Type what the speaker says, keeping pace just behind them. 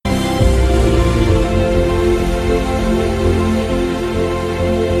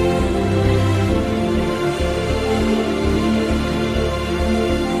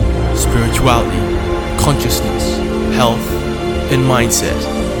spirituality, consciousness, health, and mindset.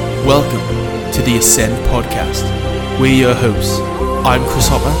 Welcome to the Ascend Podcast. We're your hosts. I'm Chris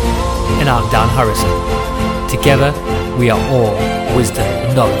Hopper. And I'm Dan Harrison. Together, we are all wisdom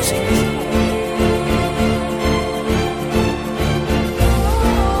and knowledge seekers.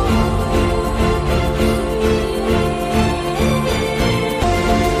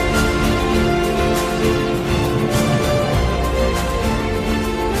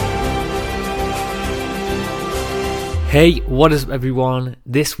 Hey, what is up everyone?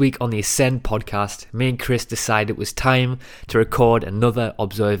 This week on the Ascend Podcast, me and Chris decided it was time to record another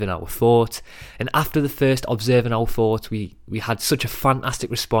Observing Our Thoughts. And after the first Observing Our Thoughts, we had such a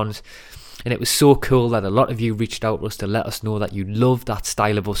fantastic response. And it was so cool that a lot of you reached out to us to let us know that you loved that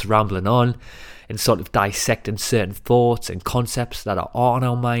style of us rambling on and sort of dissecting certain thoughts and concepts that are on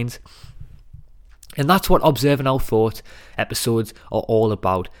our minds. And that's what Observing Our Thoughts episodes are all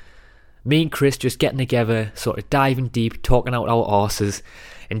about. Me and Chris just getting together, sort of diving deep, talking out our arses,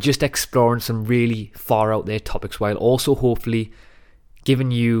 and just exploring some really far out there topics, while also hopefully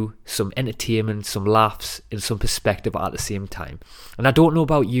giving you some entertainment, some laughs, and some perspective at the same time. And I don't know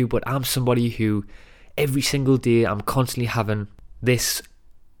about you, but I'm somebody who every single day I'm constantly having this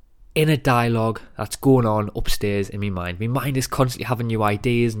inner dialogue that's going on upstairs in my mind. My mind is constantly having new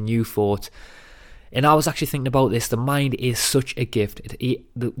ideas, new thoughts. And I was actually thinking about this. The mind is such a gift.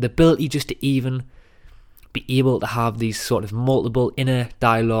 The ability just to even be able to have these sort of multiple inner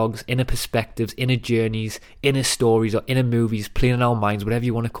dialogues, inner perspectives, inner journeys, inner stories, or inner movies playing in our minds, whatever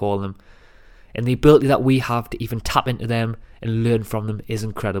you want to call them. And the ability that we have to even tap into them and learn from them is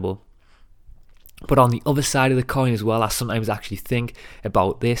incredible. But on the other side of the coin as well, I sometimes actually think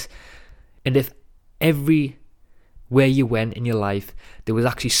about this. And if where you went in your life, there was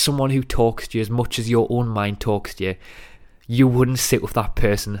actually someone who talks to you as much as your own mind talks to you, you wouldn't sit with that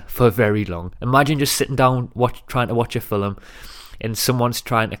person for very long. Imagine just sitting down trying to watch a film and someone's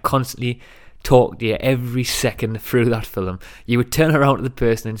trying to constantly talk to you every second through that film. You would turn around to the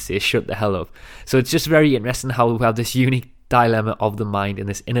person and say, shut the hell up. So it's just very interesting how we have this unique dilemma of the mind and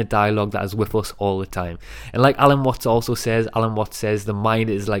this inner dialogue that is with us all the time. And like Alan Watts says, the mind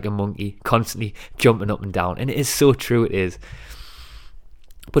is like a monkey constantly jumping up and down. And it is so true, it is.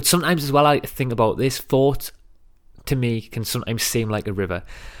 But sometimes as well, I think about this, thoughts to me can sometimes seem like a river.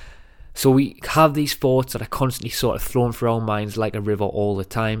 So we have these thoughts that are constantly sort of thrown through our minds like a river all the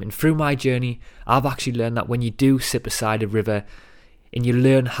time. And through my journey, I've actually learned that when you do sit beside a river and you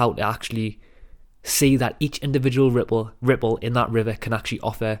learn how to actually see that each individual ripple in that river can actually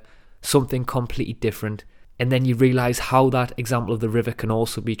offer something completely different, and then you realize how that example of the river can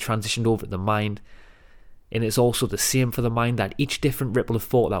also be transitioned over to the mind. And it's also the same for the mind, that each different ripple of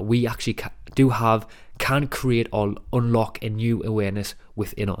thought that we actually do have can create or unlock a new awareness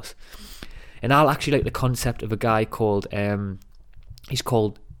within us. And I'll actually like the concept of a guy called I'll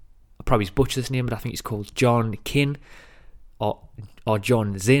probably butcher this name, but I think he's called John Kin or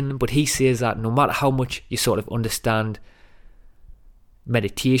John Zinn, but he says that no matter how much you sort of understand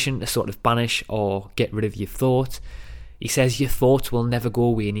meditation to sort of banish or get rid of your thoughts, he says your thoughts will never go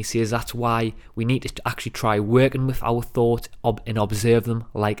away. And he says that's why we need to actually try working with our thoughts and observe them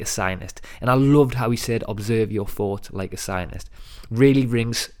like a scientist. And I loved how he said observe your thoughts like a scientist. Really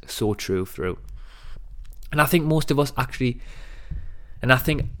rings so true through. And I think most of us actually, and I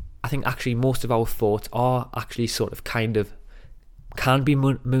think actually most of our thoughts are actually sort of kind of can be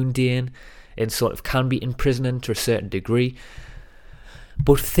mundane and sort of can be imprisoning to a certain degree.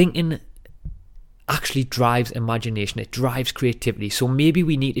 But thinking actually drives imagination, it drives creativity. So maybe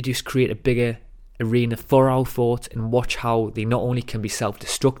we need to just create a bigger arena for our thoughts and watch how they not only can be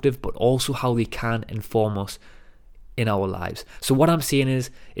self-destructive, but also how they can inform us in our lives. So what I'm saying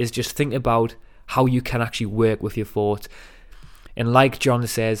is just think about how you can actually work with your thoughts. And like John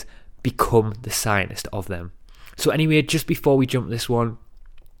says, become the scientist of them. So anyway, just before we jump this one,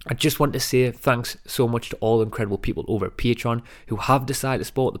 I just want to say thanks so much to all the incredible people over at Patreon who have decided to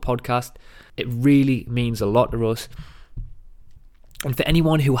support the podcast. It really means a lot to us. And for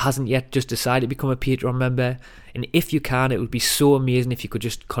anyone who hasn't yet just decided to become a Patreon member, and if you can, it would be so amazing if you could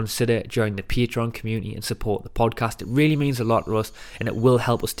just consider joining the Patreon community and support the podcast. It really means a lot to us, and it will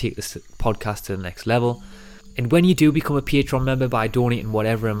help us take this podcast to the next level. And when you do become a Patreon member by donating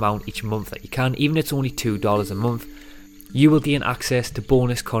whatever amount each month that you can, even if it's only $2 a month, you will gain access to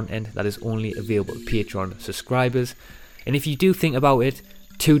bonus content that is only available to Patreon subscribers. And if you do think about it,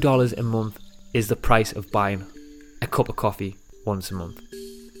 $2 a month is the price of buying a cup of coffee once a month,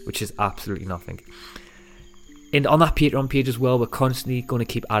 which is absolutely nothing. And on that Patreon page as well, we're constantly going to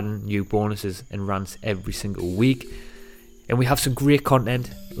keep adding new bonuses and rants every single week. And we have some great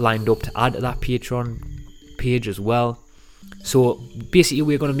content lined up to add to that Patreon page as well. So basically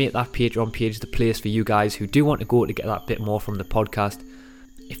we're going to make that Patreon page the place for you guys who do want to go to get that bit more from the podcast.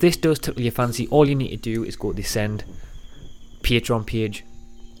 If this does tickle your fancy, all you need to do is go to the Ascend Patreon page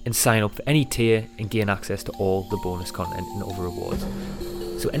and sign up for any tier and gain access to all the bonus content and other rewards.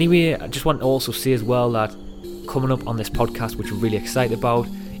 So anyway, I just want to also say as well that coming up on this podcast, which we're really excited about,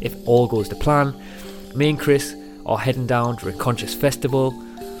 if all goes to plan, me and Chris are heading down to a Conscious Festival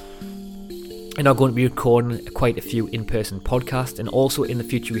and are going to be recording quite a few in-person podcasts, and also in the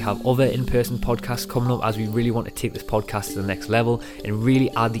future we have other in-person podcasts coming up, as we really want to take this podcast to the next level and really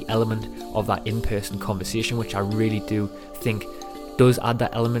add the element of that in-person conversation, which I really do think does add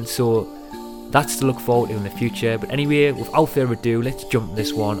that element. So that's to look forward to in the future. But anyway, without further ado, let's jump to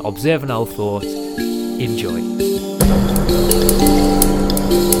this one. Observing our thoughts. Enjoy.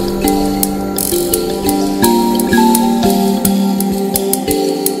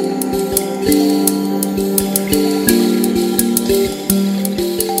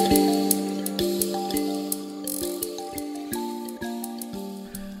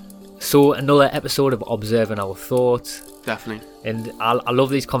 So another episode of Observing Our Thoughts. Definitely. And I love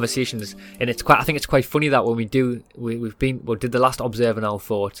these conversations, and I think it's quite funny that when we did the last Observing Our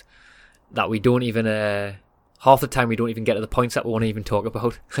Thoughts, that we don't even half the time we don't even get to the points that we want to even talk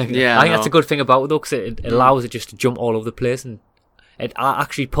about. Yeah, I think that's a good thing about it though, because it allows it just to jump all over the place, and it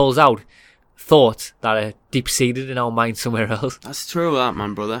actually pulls out thoughts that are deep seated in our mind somewhere else. That's true, that,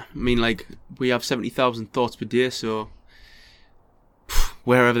 man, brother. I mean, like, we have 70,000 thoughts per day, so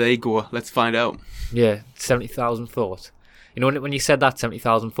wherever they go, let's find out. Yeah, 70,000 thoughts. You know, when you said that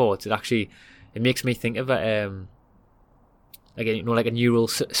 70,000 thoughts, it makes me think of again, you know, like a neural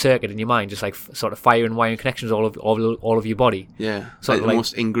circuit in your mind, just like sort of firing, wiring connections all of your body. Yeah, sort like the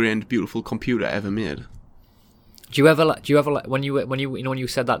most ingrained, beautiful computer ever made. Do you ever when you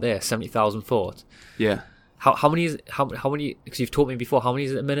said that there, 70,000 thoughts? Yeah. How many? Because you've taught me before. How many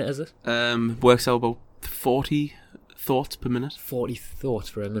is it a minute? Is it? Works out about 40 thoughts per minute. 40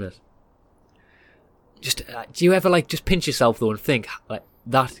 thoughts per minute. Just do you ever just pinch yourself though and think like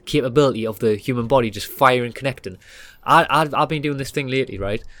that capability of the human body just firing, connecting? I've been doing this thing lately,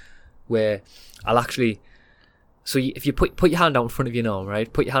 right, where I'll actually. So if you put your hand out in front of you now,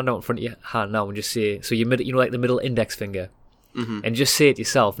 right? Put your hand out in front of your hand now and just say, so like the middle index finger, and just say it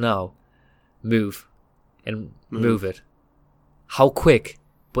yourself now, move, and move it. How quick,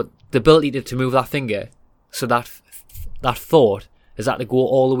 but the ability to move that finger, so that thought is that to go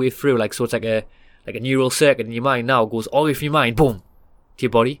all the way through, so it's like a neural circuit in your mind now goes all the way from your mind, boom, to your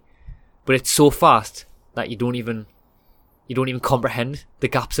body, but it's so fast that you don't even comprehend the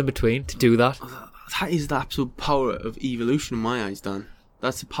gaps in between to do that. That is the absolute power of evolution in my eyes, Dan.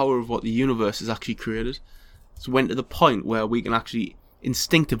 That's the power of what the universe has actually created. It's went to the point where we can actually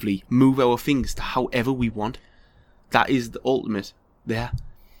instinctively move our fingers to however we want. That is the ultimate there.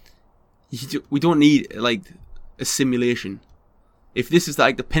 We don't need a simulation. If this is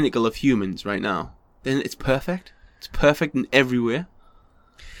the pinnacle of humans right now, then it's perfect. It's perfect in every way.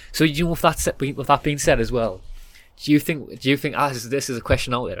 So you know, with that being said as well, do you think this is a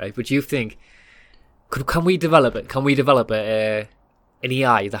question out there, right? But do you think can we develop it? Can we develop an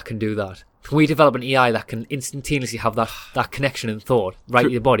AI that can do that? Can we develop an AI that can instantaneously have that connection and thought right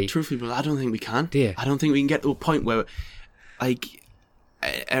to your body? Truthfully, but I don't think we can. Yeah. I don't think we can get to a point where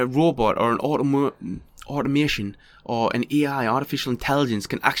a robot or an automation or an AI, artificial intelligence,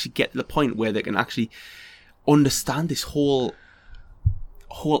 can actually get to the point where they can actually understand this whole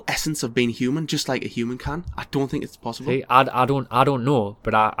essence of being human, just like a human can. I don't think it's possible. See, I don't know,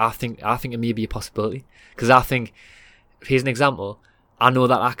 but I think it may be a possibility, because I think, here's an example. I know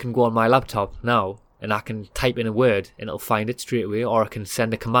that I can go on my laptop now and I can type in a word and it'll find it straight away, or I can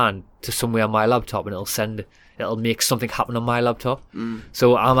send a command to somewhere on my laptop and it'll make something happen on my laptop.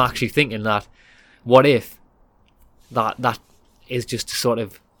 So I'm actually thinking that, what if that is just sort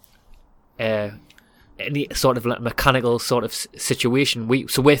of any sort of mechanical sort of situation. We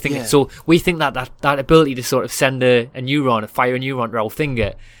think that ability to sort of send a neuron, fire a neuron to our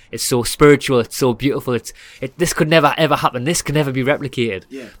finger, it's so spiritual, it's so beautiful. This could never ever happen. This can never be replicated.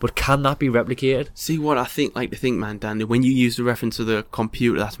 Yeah. But can that be replicated? See what I think, man, Dan. When you use the reference to the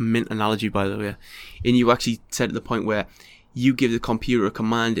computer, that's a mint analogy, by the way, and you actually said at the point where you give the computer a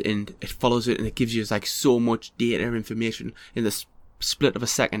command and it follows it and it gives you so much data and information in the split of a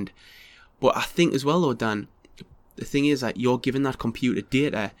second. But I think as well, though, Dan, the thing is that you're giving that computer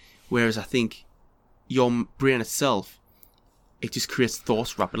data, whereas I think your brain itself, it just creates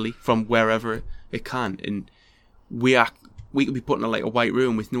thoughts rapidly from wherever it can. And we could be put in a white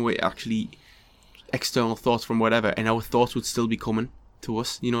room with no actually external thoughts from whatever, and our thoughts would still be coming to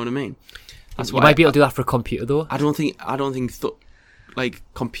us. You know what I mean? You might be able to do that for a computer, though. I don't think like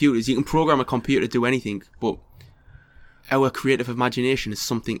computers. You can program a computer to do anything, but our creative imagination is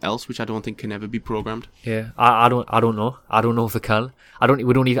something else, which I don't think can ever be programmed. Yeah, I don't know. I don't know if it can.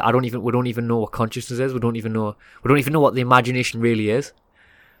 We don't even know what consciousness is. We don't even know what the imagination really is.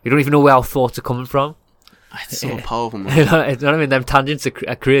 We don't even know where our thoughts are coming from. It's so powerful, man. You know what I mean? Them tangents are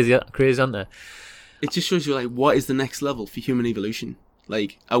crazy, aren't they? It just shows you, like, what is the next level for human evolution?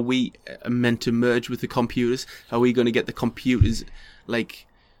 Like, are we meant to merge with the computers? Are we going to get the computers, like,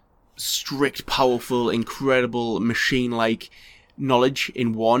 strict, powerful, incredible, machine-like knowledge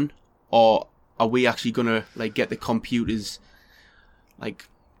in one? Or are we actually going to, like, get the computers, like,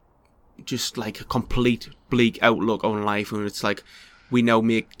 just, like, a complete bleak outlook on life? And it's like, we now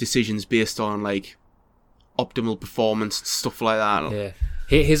make decisions based on, like, optimal performance, stuff like that. Yeah.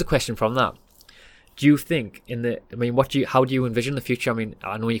 Here's a question from that. Do you think how do you envision the future? I mean,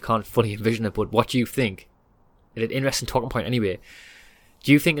 I know you can't fully envision it, but what do you think? It's an interesting talking point anyway.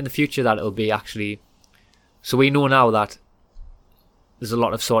 Do you think in the future that it'll be actually... So we know now that there's a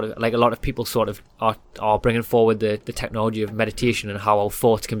lot of people sort of are bringing forward the technology of meditation and how our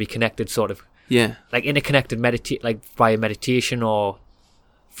thoughts can be connected, sort of... Yeah. Like interconnected, like via meditation or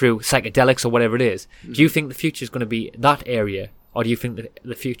through psychedelics or whatever it is. Do you think the future is going to be that area? Or do you think that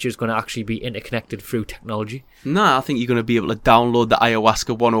the future is going to actually be interconnected through technology? No, I think you're going to be able to download the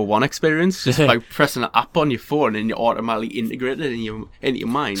Ayahuasca 101 experience just by pressing an app on your phone, and you automatically integrate it into your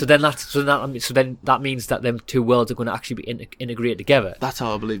mind. So then that means that them two worlds are going to actually be integrated together. That's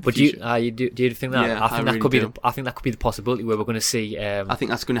how I believe. But do you think that? Yeah, I think that could be the possibility where we're going to see. I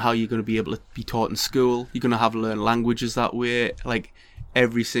think that's how you're going to be able to be taught in school. You're going to have to learn languages that way. Like,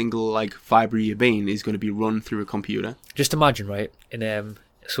 every single, like, fibre of your being is going to be run through a computer. Just imagine, right? And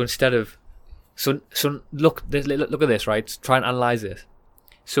so instead of look at this, right? Try and analyze this.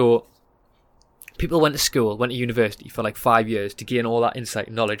 So people went to university for like 5 years to gain all that insight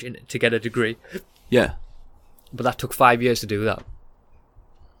and knowledge to get a degree. Yeah. But that took 5 years to do that.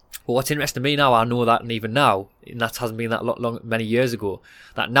 But what's interesting to me now, I know that, and even now, and that hasn't been that many years ago,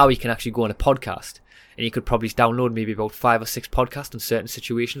 that now you can actually go on a podcast. And you could probably download maybe about 5 or 6 podcasts on certain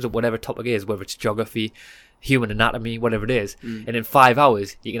situations or whatever topic it is, whether it's geography, human anatomy, whatever it is. And in 5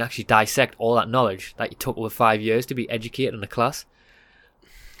 hours, you can actually dissect all that knowledge that you took over 5 years to be educated in a class.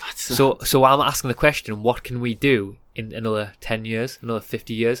 So I'm asking the question, what can we do in another 10 years, another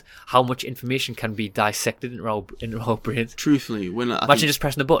 50 years? How much information can be dissected into our brains? Truthfully, imagine just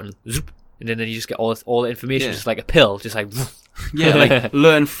pressing a button, zoop, and then you just get all the information, just like a pill, just like... Yeah, like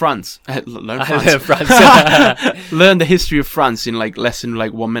learn France. Learn France. Learn the history of France in like less than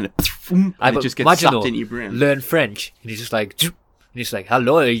like 1 minute. And it just gets sucked into your brain. Learn French, and you're just like,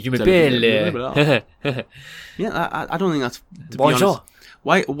 hello, you m'appelle. Yeah, I don't think that's. To Bonjour.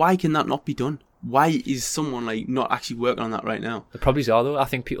 Be honest, why can that not be done? Why is someone like not actually working on that right now? There probably are though. I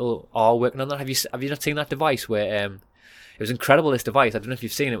think people are working on that. Have you not seen that device where it was incredible? This device, I don't know if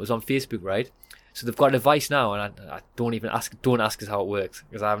you've seen it. It was on Facebook, right? So they've got a device now, and I don't ask us how it works,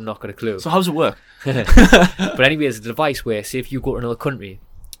 because I've not got a clue. So how does it work? But anyway, it's a device where, say if you go to another country,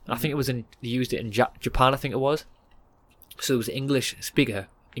 I think it was they used it in Japan, I think it was. So it was an English speaker,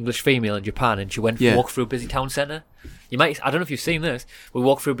 English female in Japan, and she went walk through a busy town centre. I don't know if you've seen this. We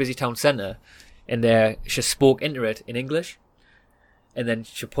walked through a busy town centre, and she spoke into it in English, and then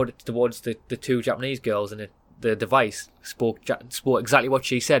she put it towards the 2 Japanese girls, and the device spoke exactly what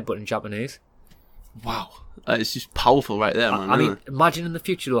she said, but in Japanese. Wow, it's just powerful right there, man. I mean, imagine in the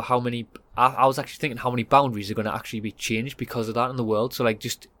future though how many. I was actually thinking how many boundaries are going to actually be changed because of that in the world. So like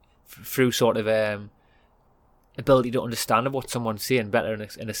just through sort of ability to understand what someone's saying better in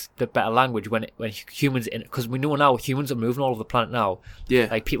a better language when humans, because we know now humans are moving all over the planet now. Yeah,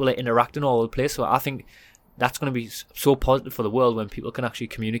 like people are interacting all over the place. So I think that's going to be so positive for the world when people can actually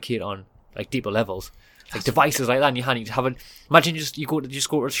communicate on like deeper levels. Like devices like that in your hand, you just have it. Imagine you go to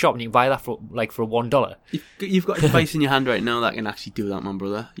the shop and you can buy that for $1. You've got a device in your hand right now that can actually do that, man,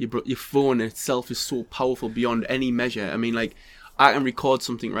 brother. Your phone itself is so powerful beyond any measure. I mean, like, I can record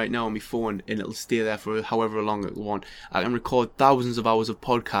something right now on my phone and it'll stay there for however long it wants. I can record thousands of hours of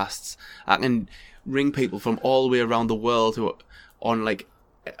podcasts. I can ring people from all the way around the world who are on like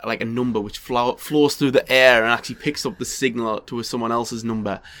a number which flows through the air and actually picks up the signal to someone else's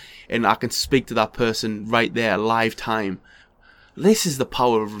number. And I can speak to that person right there, live time. This is the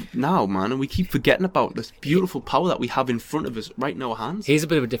power of now, man. And we keep forgetting about this beautiful power that we have in front of us right in our hands. Here's a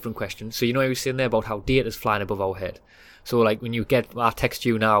bit of a different question. So, you know, you were saying there about how data is flying above our head. So, like, when if I text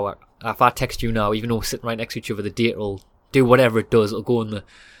you now, even though we're sitting right next to each other, the data will do whatever it does. It'll go in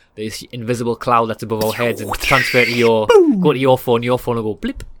this invisible cloud that's above our heads and transfer to go to your phone will go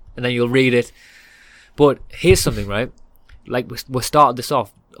blip, and then you'll read it. But here's something, right? Like we started this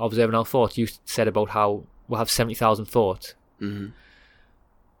off observing our thoughts. You said about how we'll have 70,000 thoughts. Mm-hmm.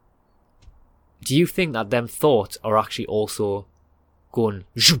 Do you think that them thoughts are actually also going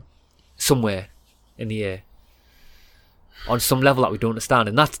somewhere in the air on some level that we don't understand?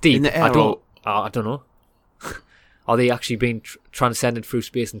 And that's deep. In the air, I don't know. Are they actually being transcended through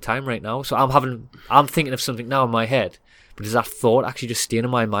space and time right now? So I'm thinking of something now in my head, but is that thought actually just staying in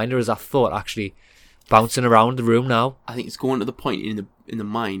my mind, or is that thought actually bouncing around the room now? I think it's going to the point in the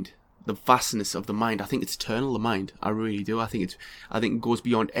mind, the vastness of the mind. I think it's eternal, the mind. I really do. I think it goes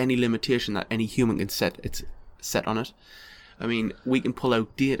beyond any limitation that any human can set. It's set on it. I mean, we can pull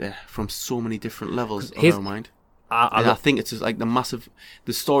out data from so many different levels of our mind. I think it's just like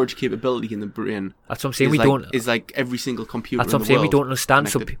the storage capability in the brain. That's what I'm saying. Is like every single computer. That's what I'm saying. We don't understand.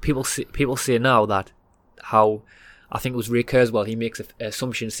 Connected. So people say now that how, I think it was Ray Kurzweil, he makes an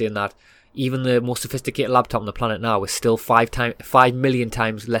assumption saying that even the most sophisticated laptop on the planet now is still 5 million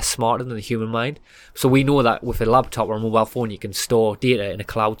times less smarter than the human mind. So we know that with a laptop or a mobile phone, you can store data in a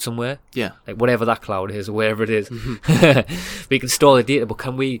cloud somewhere. Yeah. Like whatever that cloud is or wherever it is. Mm-hmm. We can store the data, but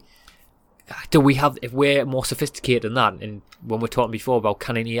if we're more sophisticated than that, and when we're talking before about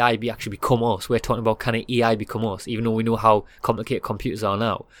can an AI actually become us, we're talking about can an AI become us, even though we know how complicated computers are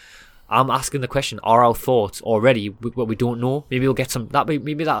now. I'm asking the question: are our thoughts already what we don't know? Maybe we'll get some. That'll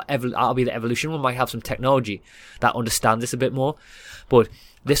be the evolution. We might have some technology that understands this a bit more. But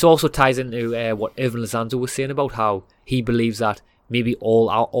this also ties into what Ervin Lozanzo was saying about how he believes that maybe all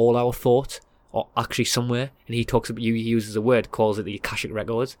our thoughts are actually somewhere, and he uses a word, calls it the Akashic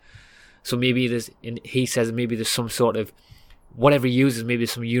records. So maybe he says maybe there's some sort of, whatever he uses, maybe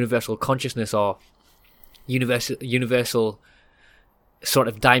some universal consciousness or universal sort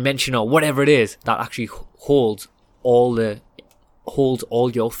of dimension or whatever it is that actually holds all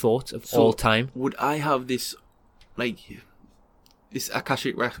your thoughts of all time. Would I have this, like, this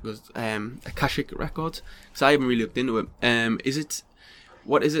Akashic records? Because I haven't really looked into it. Is it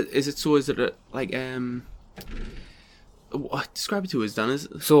describe it to us, Dan.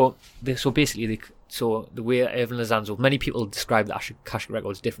 So basically, the way Ervin Lozanzo, many people describe the Akashic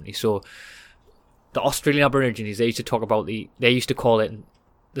records differently. So the Australian Aborigines, they used to talk about they used to call it,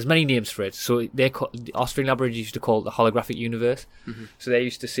 there's many names for it. So the Australian Aborigines used to call it the holographic universe. Mm-hmm. So they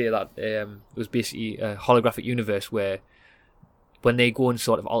used to say that it was basically a holographic universe where when they go in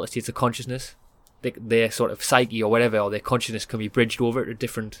sort of altered states of consciousness, their sort of psyche or whatever, or their consciousness can be bridged over to a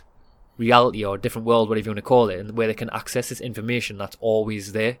different reality or a different world, whatever you want to call it, and where they can access this information that's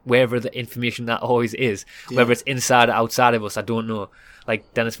always there, wherever the information that always is, whether it's inside or outside of us, I don't know.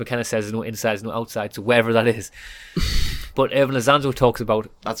 Like Dennis McKenna says, there's no inside, there's no outside, so wherever that is. But Ervin Lozanzo talks about,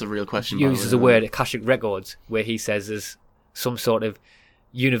 that's a real question, uses the word Akashic records, where he says there's some sort of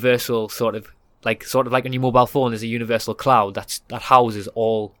universal sort of like on your mobile phone, there's a universal cloud that houses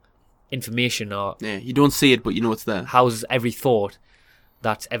all information, or you don't see it, but you know it's there. Houses every thought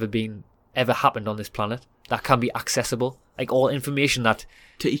that's ever happened on this planet that can be accessible, like all information that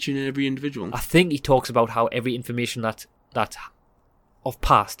to each and every individual. I think he talks about how every information that of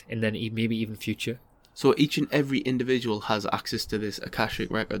past and then maybe even future. So each and every individual has access to this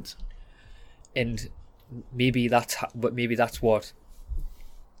Akashic records, and maybe that's what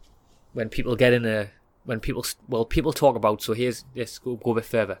when people talk about. So let's go a bit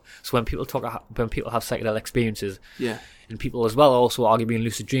further. So when people have psychedelic experiences, and people as well, also arguably in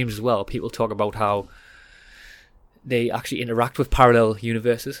lucid dreams as well, people talk about how they actually interact with parallel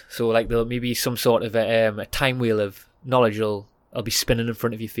universes. So like there'll maybe some sort of a time wheel of knowledge will be spinning in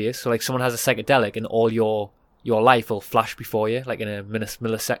front of your face. So like someone has a psychedelic and all your life will flash before you, like in a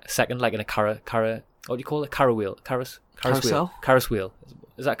millisecond, like in a what do you call it? Carousel wheel.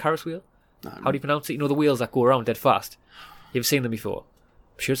 Is that Carousel wheel? No, how do you pronounce it? You know the wheels that go around dead fast? You've seen them before?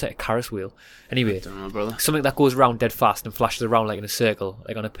 I'm sure it's like a Carousel wheel. Anyway, I don't know, brother. Something that goes around dead fast and flashes around like in a circle,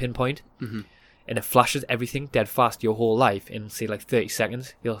 like on a pinpoint. Mm-hmm. And it flashes everything dead fast your whole life in, say, like 30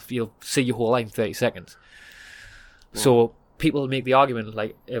 seconds. You'll see your whole life in 30 seconds. Whoa. So people make the argument,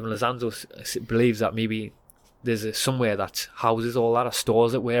 like Ervin Lozanzo believes that maybe there's somewhere that houses all that or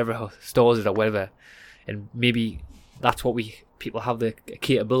stores it, or whatever. And maybe that's what people have the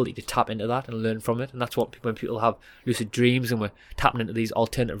capability to tap into that and learn from it. And that's what when people have lucid dreams and we're tapping into these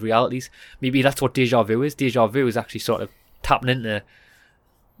alternative realities, maybe that's what deja vu is. Deja vu is actually sort of tapping into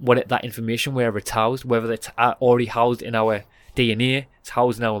that information wherever it's housed, whether it's already housed in our DNA, it's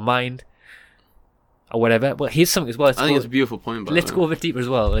housed in our mind, or whatever. But here's something as well. I think it's a beautiful point. Let's go a bit deeper as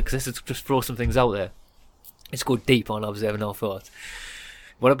well, because let's just throw some things out there. Let's go deep on observing our thoughts.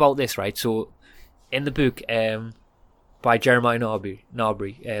 What about this, right? So, in the book by Jeremiah Narby,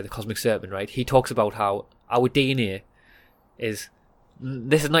 The Cosmic Serpent, right? He talks about how our DNA is...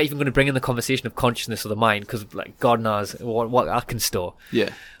 This is not even going to bring in the conversation of consciousness or the mind, because like God knows what that can store. Yeah.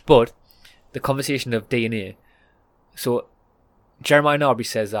 But the conversation of DNA. So Jeremiah Narby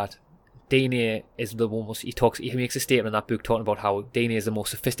says that DNA is the most... He makes a statement in that book talking about how DNA is the most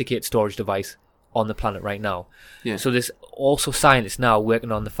sophisticated storage device on the planet right now. Yeah. So there's also scientists now working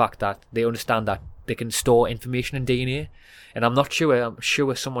on the fact that they understand that they can store information in DNA. And I'm sure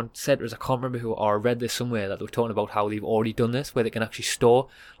someone said, I can't remember who, or I read this somewhere, that they were talking about how they've already done this, where they can actually store,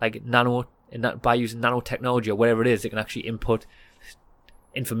 like by using nanotechnology or whatever it is, they can actually input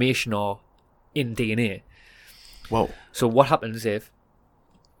information or in DNA. Whoa. So what happens, right,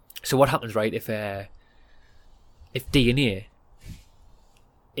 if DNA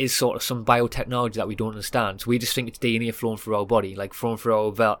is sort of some biotechnology that we don't understand. So we just think it's DNA flowing through our body, like flowing through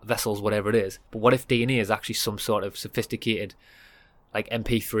our vessels, whatever it is. But what if DNA is actually some sort of sophisticated, like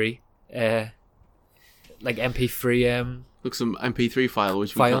MP3, Look, some MP3 file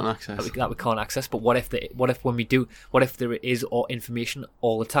which we can't access. That we can't access. But what if there is all information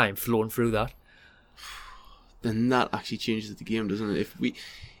all the time flowing through that? Then that actually changes the game, doesn't it? If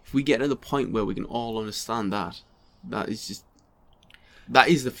we get to the point where we can all understand that is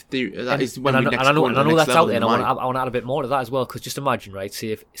the theory. That is when we next go on the next level. And I know that's out there. And I want to add a bit more to that as well, because just imagine, right?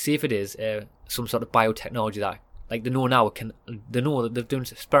 See if it is some sort of biotechnology that, like, they know that they're doing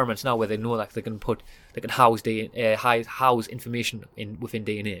experiments now where they know that they can house information within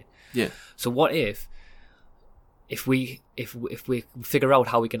DNA. Yeah. So what if we figure out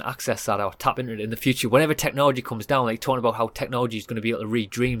how we can access that or tap into it in the future, whenever technology comes down, like talking about how technology is going to be able to read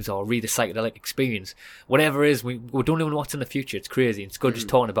dreams or read a psychedelic experience, whatever it is, we don't even know what's in the future. It's crazy. It's good just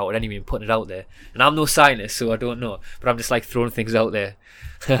talking about it anyway and putting it out there. And I'm no scientist, so I don't know, but I'm just like throwing things out there.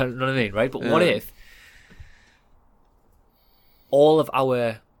 You know what I mean, right? But what if all of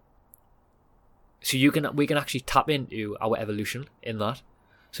our... So we can actually tap into our evolution in that.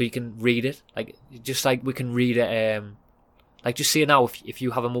 So you can read it, like, just like we can read it, like, just say now, if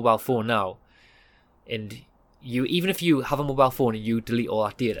you have a mobile phone now, and even if you have a mobile phone and you delete all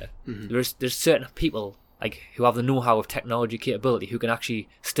that data, there's certain people, like, who have the know-how of technology capability who can actually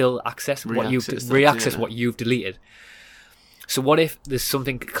still access what you've deleted. So what if there's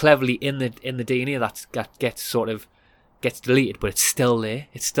something cleverly in the DNA that gets deleted, but it's still there?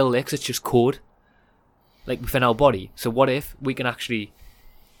 It's still there because it's just code, like, within our body. So what if we can actually...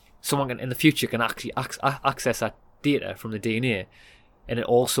 Someone in the future can actually access that data from the DNA, and it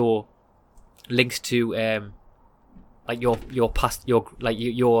also links to like your past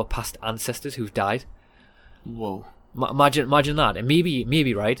ancestors who've died. Whoa! Imagine that, and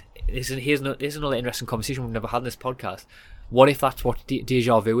maybe right. Here's another interesting conversation we've never had in this podcast. What if that's what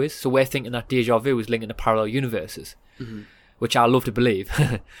deja vu is? So we're thinking that deja vu is linking to parallel universes. Mm-hmm. Which I love to believe.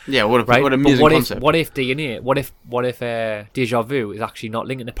 Yeah, what an amazing concept. What if DNA? What if deja vu is actually not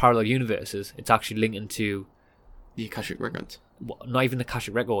linking to parallel universes? It's actually linking to the Akashic records. Not even the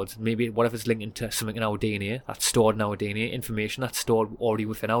Akashic records. Maybe what if it's linking to something in our DNA that's stored in our DNA, information that's stored already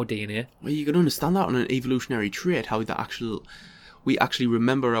within our DNA. Well, you can understand that on an evolutionary trait, how we actually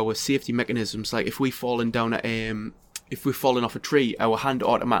remember our safety mechanisms. Like if we're falling off a tree, our hand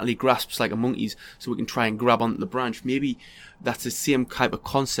automatically grasps like a monkey's, so we can try and grab onto the branch. Maybe that's the same type of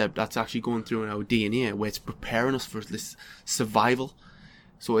concept that's actually going through in our DNA, where it's preparing us for this survival.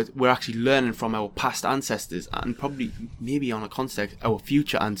 So we're actually learning from our past ancestors, and probably, maybe on a context, our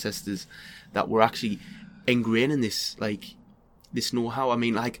future ancestors, that we're actually ingraining this know-how. I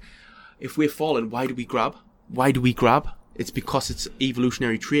mean, like, if we're falling, why do we grab? It's because it's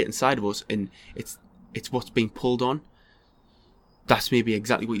evolutionary trait inside of us, and it's what's being pulled on. That's maybe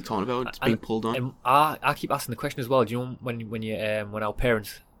exactly what you're talking about. It's being pulled on. I keep asking the question as well. Do you know when our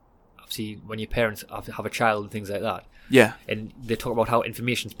parents, obviously, when your parents have a child and things like that? Yeah. And they talk about how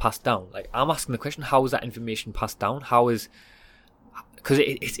information's passed down. Like, I'm asking the question: how is that information passed down? How is... Because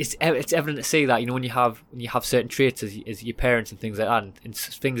it's evident to say that, you know, when you have certain traits as your parents and things like that, and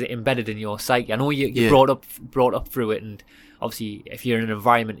things are embedded in your psyche. I know you're brought up through it, and obviously if you're in an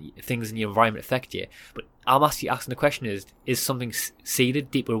environment, things in your environment affect you. But I'm asking the question: is something seeded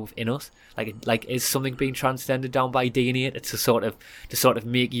deeper within us? Like is something being transcended down by DNA to sort of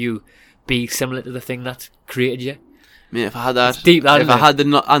make you be similar to the thing that created you? I mean, if I had that, deep, if I had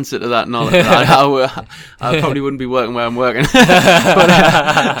the answer to that knowledge, I probably wouldn't be working where I'm working.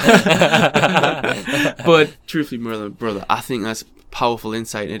 But truthfully, brother, I think that's powerful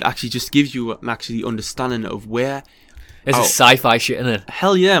insight. It actually just gives you an actually understanding of where This is sci-fi shit, isn't it?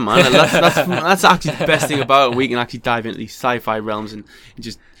 Hell yeah, man. And that's actually the best thing about it. We can actually dive into these sci-fi realms and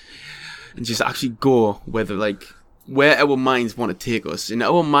just actually go where our minds want to take us. And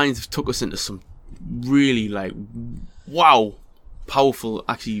our minds have took us into some really wow, powerful,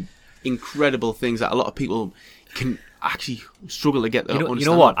 actually incredible things that a lot of people can actually struggle to get to understand. You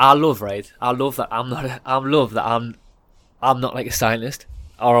know what? I love that I'm not like a scientist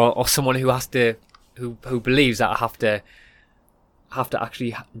or someone who has to who believes that I have to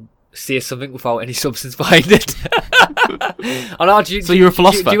actually say something without any substance behind it. So you're a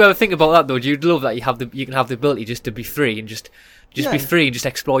philosopher. Do you ever think about that though? Do you love that you can have the ability just to be free and just be free and just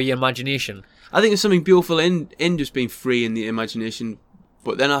explore your imagination? I think there's something beautiful in just being free in the imagination,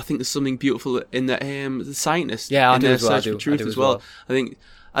 but then I think there's something beautiful in the scientist. Yeah, I in do their as well. search for truth as well. I think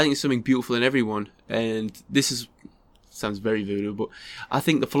there's something beautiful in everyone, and this sounds very voodoo, but I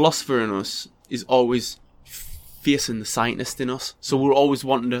think the philosopher in us is always facing the scientist in us. So we're always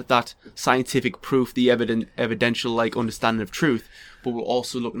wanting that scientific proof, the evidential understanding of truth, but we're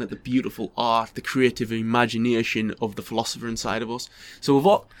also looking at the beautiful art, the creative imagination of the philosopher inside of us. So we've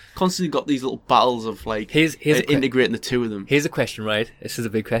all constantly got these little battles of here's integrating the two of them. Here's a question, right? This is a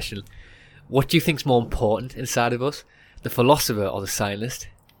big question. What do you think's more important inside of us, the philosopher or the scientist?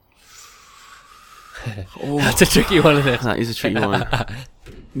 That's a tricky one, isn't it? That is a tricky one.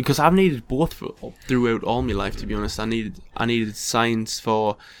 Because I've needed both throughout all my life, to be honest. I needed science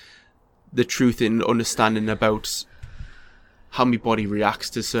for the truth and understanding about how my body reacts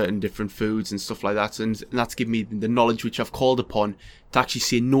to certain different foods and stuff like that. And that's given me the knowledge which I've called upon to actually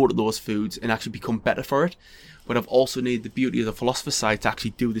say no to those foods and actually become better for it. But I've also needed the beauty of the philosopher side to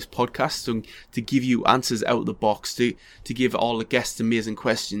actually do this podcast and to give you answers out of the box, to give all the guests amazing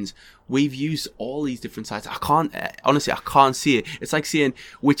questions. We've used all these different sides. I can't see it. It's like saying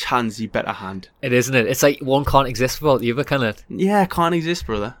which hand's your better hand. It isn't it? It's like one can't exist without the other, can it? Yeah, it can't exist,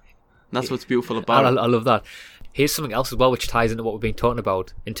 brother. And that's what's beautiful about it. I love that. Here's something else as well which ties into what we've been talking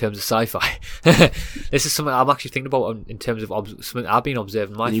about in terms of sci-fi. This is something I'm actually thinking about in terms of something I've been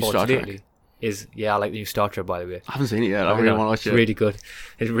observing my thoughts lately. I like the new Star Trek, by the way. I haven't seen it yet. I really want to watch it. It's really good.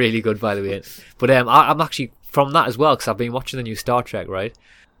 It's really good, by the way. But I'm actually from that as well, because I've been watching the new Star Trek, right?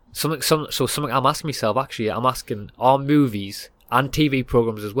 Something I'm asking myself, actually, are movies and TV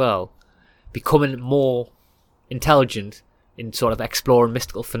programs as well becoming more intelligent in sort of exploring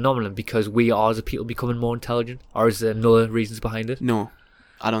mystical phenomenon because we are as a people becoming more intelligent, or is there other reasons behind it? No,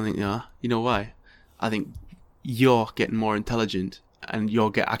 I don't think they are. You know why? I think you're getting more intelligent, and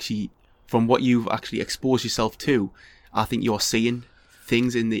from what you've actually exposed yourself to, I think you're seeing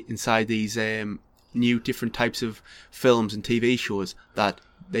things inside these new different types of films and TV shows that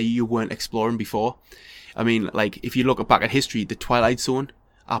you weren't exploring before. I mean, if you look back at history, the Twilight Zone,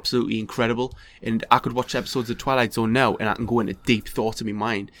 absolutely incredible. And I could watch episodes of Twilight Zone now and I can go into deep thoughts in my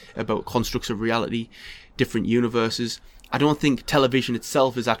mind about constructs of reality, different universes. I don't think television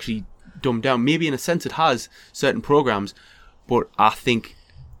itself is actually dumbed down. Maybe in a sense it has certain programs, but I think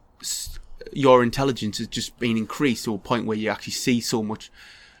your intelligence has just been increased to a point where you actually see so much.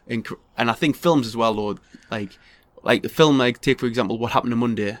 And I think films as well, Lord, like the film, take for example What Happened to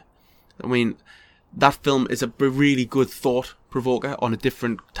Monday. I mean, that film is a really good thought provoker on a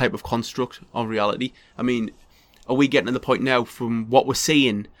different type of construct of reality. I mean, are we getting to the point now from what we're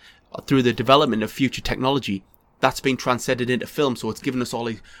seeing through the development of future technology that's been transcended into film? So it's given us all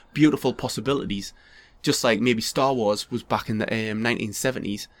these beautiful possibilities, just like maybe Star Wars was back in the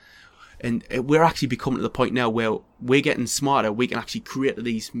 1970s. And we're actually becoming to the point now where we're getting smarter. We can actually create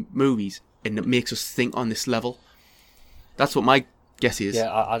these movies, and it makes us think on this level. That's what my guess is.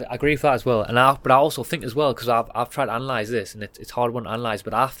 Yeah, I agree with that as well. But I also think as well, because I've tried to analyse this, and it's a hard one to analyse.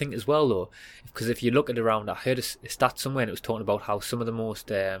 But I think as well though, because if you look at it around, I heard a stat somewhere, and it was talking about how some of the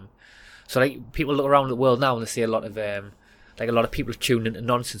most people look around the world now and they see a lot of people tune into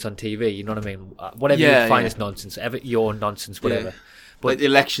nonsense on TV. You know what I mean? Whatever you find is nonsense, your nonsense, whatever. Yeah. But, like the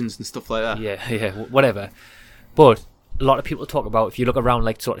elections and stuff like that. Yeah, whatever. But a lot of people talk about, if you look around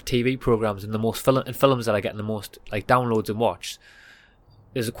sort of TV programs and the most films that are getting the most downloads and watched,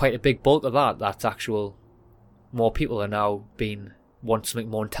 there's quite a big bulk of that's actual. More people are now want something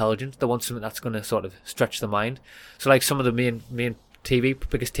more intelligent. They want something that's going to sort of stretch the mind. So some of the main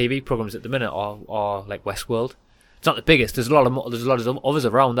biggest TV programs at the minute are like Westworld. It's not the biggest. There's a lot of others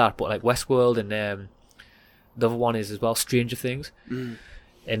around that, but Westworld and the other one is as well Stranger Things,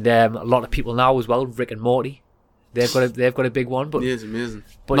 and a lot of people now as well Rick and Morty. They've got a big one, but it is amazing.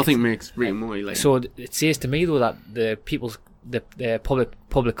 But nothing makes Rick and Morty So it says to me though that the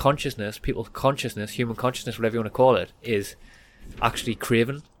public consciousness, people's consciousness, human consciousness, whatever you want to call it, is actually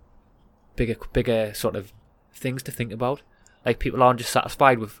craving bigger sort of things to think about. Like, people aren't just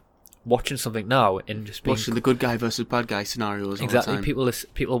satisfied with watching something now and just being... Watching the good guy versus bad guy scenarios Exactly. all the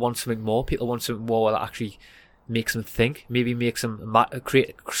time. People want something more. People want something more that actually makes them think. Maybe makes them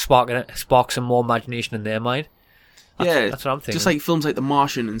spark some more imagination in their mind. That's what I'm thinking. Just like films like The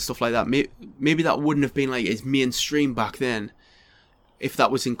Martian and stuff like that. Maybe that wouldn't have been like as mainstream back then, if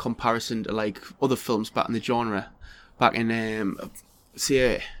that was in comparison to like other films back in the genre, back in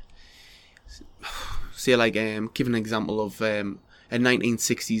say like give an example of a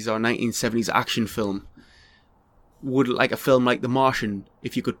 1960s or 1970s action film. Would like a film like The Martian,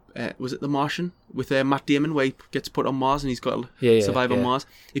 if you could, was it The Martian with Matt Damon, where he gets put on Mars and he's got to survive on Mars?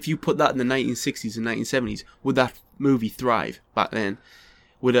 If you put that in the 1960s and 1970s, would that movie thrive back then?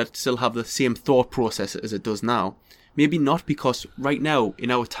 Would it still have the same thought process as it does now? Maybe not, because right now, in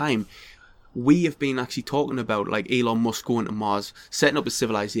our time, we have been actually talking about like Elon Musk going to Mars, setting up a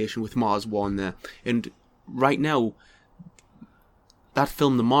civilization with Mars One there. And right now, that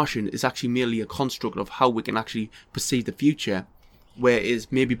film, The Martian, is actually merely a construct of how we can actually perceive the future. Whereas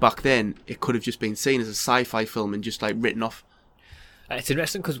maybe back then, it could have just been seen as a sci-fi film and just like written off. It's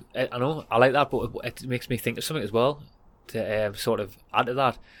interesting because I know I like that, but it makes me think of something as well to sort of add to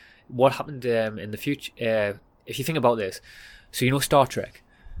that. What happened in the future? If you think about this, so you know Star Trek.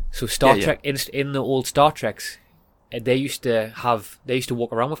 So Star Trek in the old Star Treks, they used to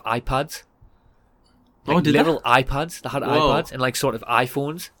walk around with iPads. Like little iPads. They had iPads and like sort of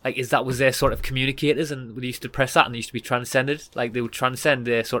iPhones. Like, was their sort of communicators, and they used to press that and they used to be transcended. Like, they would transcend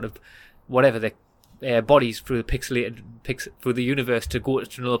their sort of whatever their bodies through the through the universe to go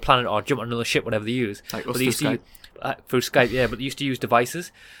to another planet or jump on another ship, whatever they use. Like us through Skype. Through Skype, yeah. But they used to use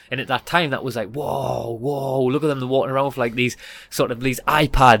devices, and at that time, that was like, whoa! Look at them, they're walking around with like these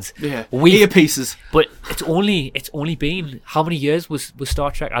iPads. Yeah, earpieces. But it's only been how many years was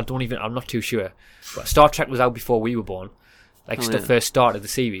Star Trek? I'm not too sure. But Star Trek was out before we were born, first started the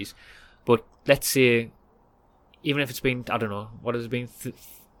series. But let's say, even if it's been, I don't know, what has it been,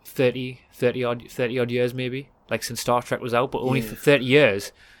 30 odd years maybe, like since Star Trek was out, but only for 30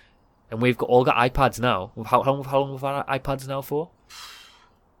 years, and we've all got iPads now. How long have we had iPads now for?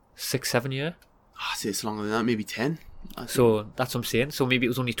 6-7 years? I'd say it's longer than that, maybe 10. So that's what I'm saying. So maybe it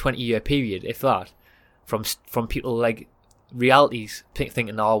was only 20-year period, if that, from people like realities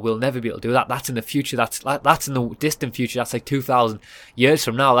thinking, "Oh, we'll never be able to do that. That's in the future. That's in the distant future. That's like 2,000 years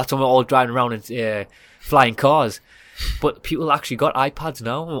from now. That's when we're all driving around in flying cars." But people actually got iPads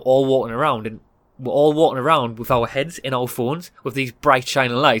now, and we're all walking around with our heads in our phones with these bright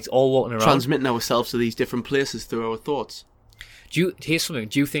shining lights, all walking around, transmitting ourselves to these different places through our thoughts. Here's something.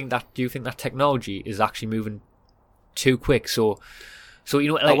 Do you think that technology is actually moving too quick? So you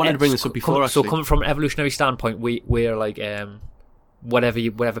know, like, I wanted to bring this up before. So coming from an evolutionary standpoint, we're like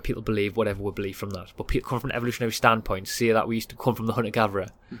whatever people believe, whatever we believe from that. But come from an evolutionary standpoint, say that we used to come from the hunter-gatherer,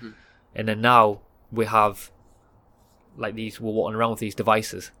 and then now we have like we're walking around with these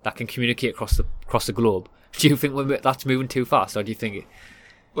devices that can communicate across the globe. Do you think that's moving too fast, or do you think?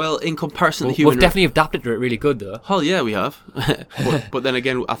 Well, in comparison to human... We've definitely adapted to it really good, though. Hell yeah, we have. but then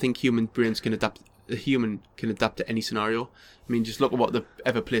again, I think human brains can adapt. The human can adapt to any scenario. I mean, just look at what they've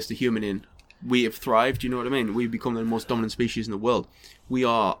ever placed the human in. We have thrived, you know what I mean? We've become the most dominant species in the world. We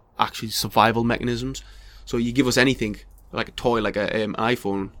are actually survival mechanisms. So you give us anything, like a toy, like an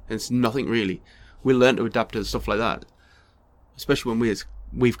iPhone, and it's nothing really. We'll learn to adapt to stuff like that. Especially when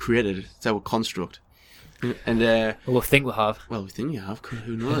we've created it. It's our construct. And we think we have. Well, we think you have.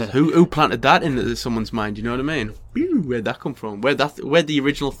 Who knows? who planted that into someone's mind? You know what I mean? Where'd that come from? Where'd the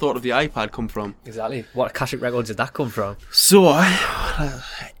original thought of the iPad come from? Exactly. What Akashic Records did that come from? So,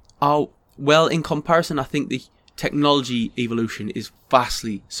 well, in comparison, I think the technology evolution is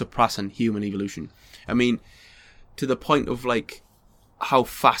vastly surpassing human evolution. I mean, to the point of like how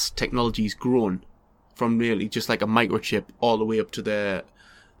fast technology's grown from really just like a microchip all the way up to the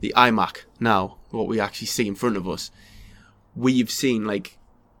iMac now, what we actually see in front of us. We've seen like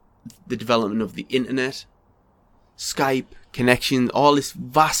the development of the internet, Skype, connection, all this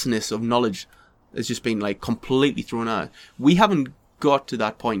vastness of knowledge has just been like completely thrown out. We haven't got to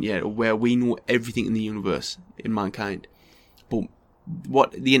that point yet where we know everything in the universe, in mankind. But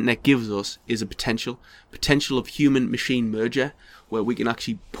what the internet gives us is a potential of human-machine merger, where we can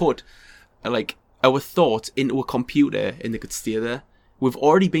actually put like our thoughts into a computer and they could stay there. We've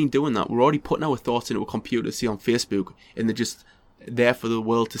already been doing that. We're already putting our thoughts into a computer, see on Facebook, and they're just there for the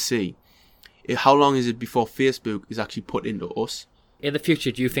world to see. How long is it before Facebook is actually put into us? In the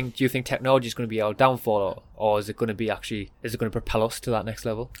future, do you think technology is going to be our downfall, or is it going to propel us to that next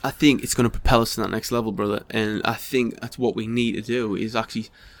level? I think it's going to propel us to that next level, brother. And I think that's what we need to do, is actually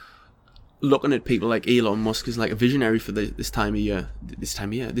looking at people like Elon Musk as like a visionary for this time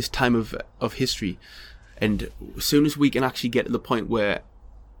of history. And as soon as we can actually get to the point where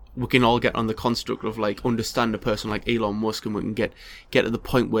we can all get on the construct of like understand a person like Elon Musk, and we can get to the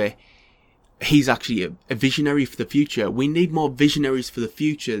point where he's actually a visionary for the future. We need more visionaries for the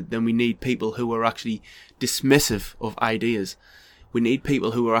future than we need people who are actually dismissive of ideas. We need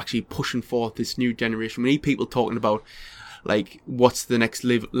people who are actually pushing forth this new generation. We need people talking about like what's the next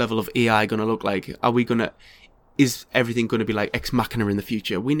level of AI going to look like? Is everything going to be like Ex Machina in the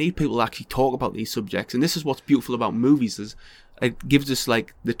future? We need people to actually talk about these subjects, and this is what's beautiful about movies, is it gives us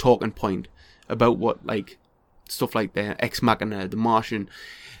like the talking point about what like stuff like the Ex Machina, The Martian,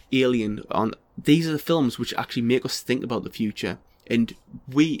 Alien. These are the films which actually make us think about the future, and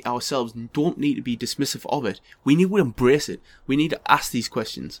we ourselves don't need to be dismissive of it. We need to embrace it. We need to ask these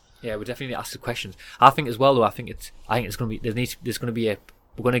questions. Yeah, we definitely need to ask the questions. I think as well, though. I think it's going to be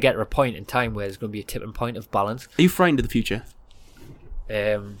we're going to get to a point in time where there's going to be a tipping point of balance. Are you frightened of the future?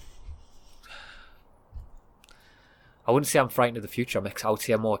 I wouldn't say I'm frightened of the future. I would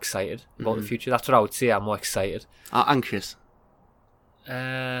say I'm more excited about the future. That's what I would say. I'm more excited. Anxious?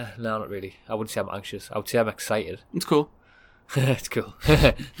 No, not really. I wouldn't say I'm anxious. I would say I'm excited. It's cool. It's cool.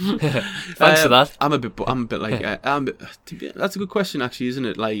 Thanks for that. I'm a bit like. That's a good question, actually, isn't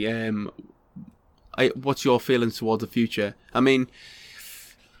it? Like, what's your feelings towards the future? I mean,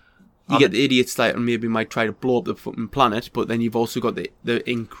 you get the idiots that maybe might try to blow up the fucking planet, but then you've also got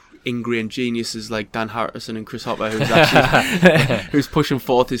the ingrained geniuses like Dan Harrison and Chris Hopper, who's actually who's pushing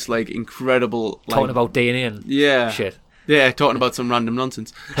forth this like incredible talking about DNA and shit. Yeah, talking about some random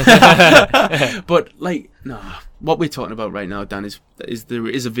nonsense. But like, no, what we're talking about right now, Dan, is there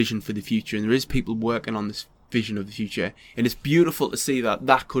is a vision for the future, and there is people working on this vision of the future, and it's beautiful to see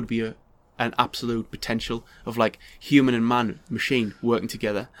that could be an absolute potential of like human and machine working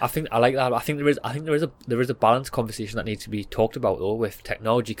together. I like that. I think there is a balanced conversation that needs to be talked about though with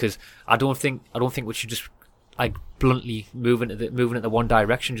technology, because I don't think we should just like bluntly moving in the one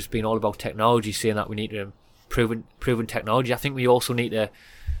direction, just being all about technology, saying that we need to proven technology. I think we also need to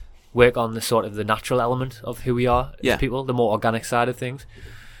work on the sort of the natural element of who we are as people, the more organic side of things.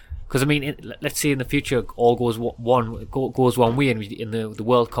 Because I mean, let's say in the future all goes one way, and in the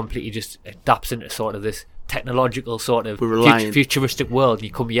world completely just adapts into sort of this technological sort of futuristic world,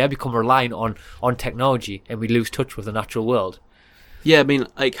 and you become reliant on technology, and we lose touch with the natural world. Yeah, I mean,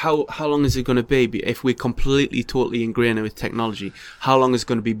 like how long is it going to be if we're completely, totally ingrained with technology? How long is it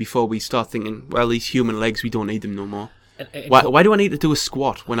going to be before we start thinking, well, these human legs, we don't need them no more? Why do I need to do a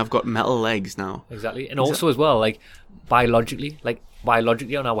squat when I've got metal legs now? Exactly, and also as well, like biologically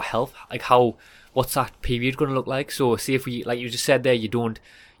on our health, like what's that period going to look like? So, see if we, like you just said there, you don't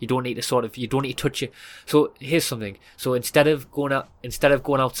need to touch it. So here's something. So instead of going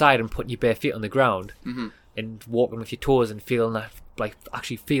outside and putting your bare feet on the ground and walking with your toes and feeling that, like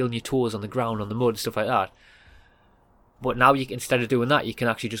actually feeling your toes on the ground, on the mud and stuff like that. But now instead of doing that, you can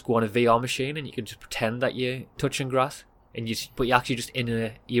actually just go on a VR machine and you can just pretend that you're touching grass, but you're actually just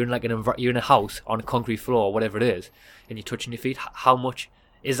you're in a house on a concrete floor or whatever it is, and you're touching your feet. How much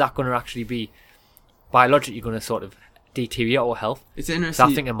is that going to actually be biologically going to sort of deteriorate our health? It's interesting.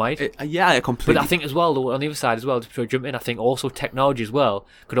 So I think it might. I completely. But I think as well, though, on the other side as well, to jump in, I think also technology as well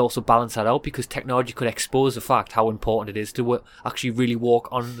could also balance that out, because technology could expose the fact how important it is to actually really walk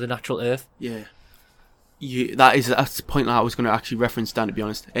on the natural earth. Yeah. That's the point that I was going to actually reference, Dan, to be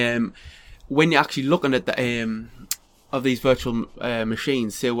honest. When you're actually looking at the of these virtual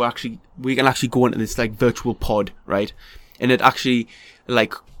machines, say we can actually go into this like virtual pod, right? And it actually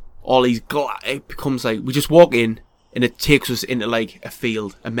like all these it becomes like we just walk in and it takes us into like a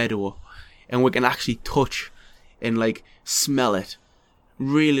field, a meadow, and we can actually touch and like smell it.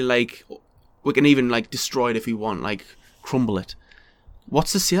 Really, like we can even like destroy it if we want, like crumble it.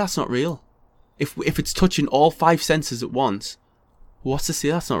 What's to say that's not real? If it's touching all 5 senses at once, what's to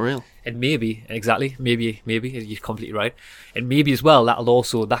say that's not real? And maybe you're completely right. And maybe as well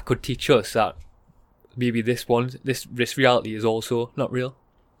that could teach us that maybe this reality is also not real.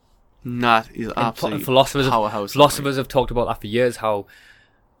 Nah, is absolutely philosophers have talked about that for years. How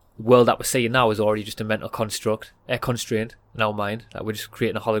the world that we're seeing now is already just a mental constraint in our mind. That we're just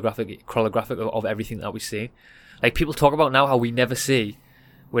creating a holographic of everything that we see. Like people talk about now how we're never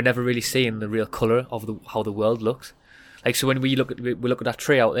really seeing the real colour of how the world looks. Like, so when we look at that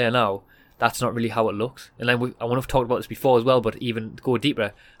tree out there now, that's not really how it looks. And then I want to have talked about this before as well, but even go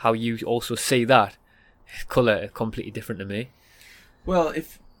deeper, how you also see that colour completely different to me. Well,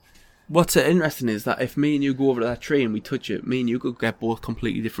 what's interesting is that if me and you go over to that tree and we touch it, me and you could get both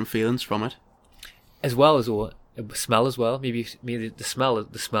completely different feelings from it. As well as, It would smell as well. Maybe the smell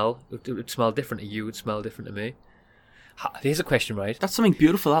it would smell different to you. It would smell different to me. Here's a question, right? That's something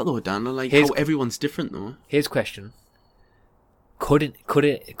beautiful, that though, Dan. Like how everyone's different, though. Here's a question: Could an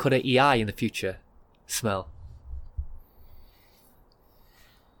AI in the future smell?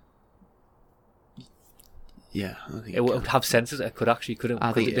 Yeah, I think it would have senses. It could actually create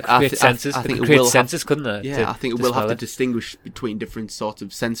senses. I think it will senses, couldn't it? Yeah, I think it will have to distinguish between different sorts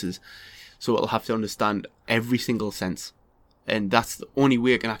of senses. So it'll have to understand every single sense, and that's the only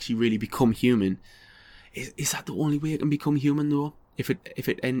way it can actually really become human. Is that the only way it can become human though? If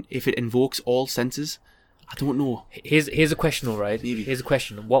it invokes all senses, I don't know. Here's a question, all right. Maybe. Here's a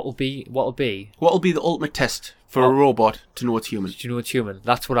question. What will be the ultimate test for a robot to know it's human? To know it's human.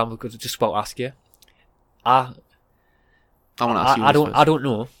 That's what I'm just about to ask you. I want to ask you. I don't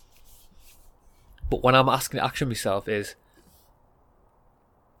know. But when I'm asking myself is,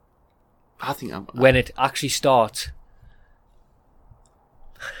 when it actually starts.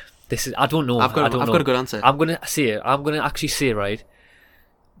 I don't know. I've got a good answer. I'm gonna actually say right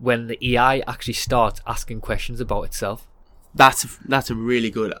when the AI actually starts asking questions about itself. That's a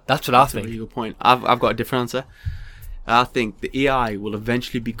really good. That's what I think. A really good point. I've got a different answer. I think the AI will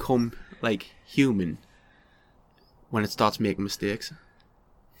eventually become like human when it starts making mistakes.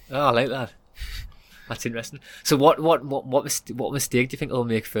 Oh, I like that. That's interesting. So what mistake do you think it'll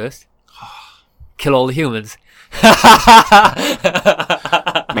make first? Kill all the humans.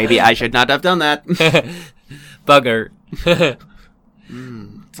 Maybe I should not have done that. Bugger.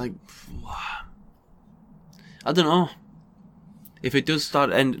 It's like, I don't know. If it does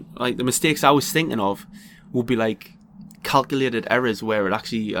start, and like the mistakes I was thinking of would be like calculated errors where it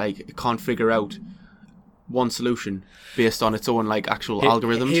actually like it can't figure out one solution based on its own like actual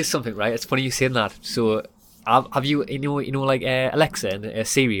algorithms. Here's something, right? It's funny you saying that. So have you like Alexa and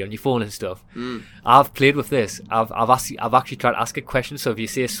Siri on your phone and stuff? I've played with this. I've actually tried to ask a question. So if you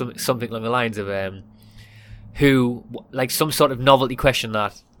say something along the lines of who, like some sort of novelty question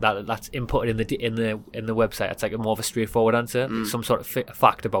that's inputted in the website, it's like a more of a straightforward answer. Some sort of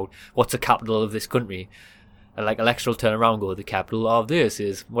fact about what's the capital of this country. And like Alexa will turn around and go, the capital of this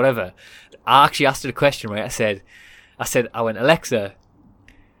is whatever. I actually asked it a question, right? I went, Alexa,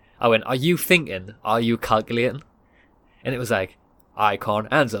 are you thinking? Are you calculating? And it was like, I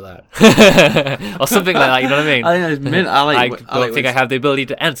can't answer that. Or something like that, you know what I mean? I think I have the ability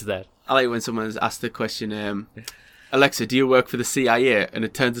to answer that. I like when someone's asked the question, Alexa, do you work for the CIA? And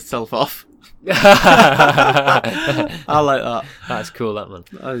it turns itself off. I like that. That's cool, that man.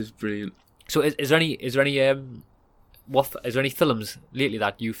 That is brilliant. So is there any films lately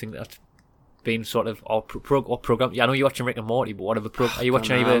that you think that's been sort of or program? Yeah, I know you're watching Rick and Morty, but what other are you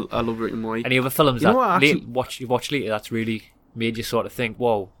watching? I love Rick and Morty. Any other films you watched lately that's really made you sort of think,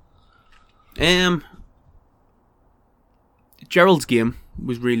 whoa? Gerald's Game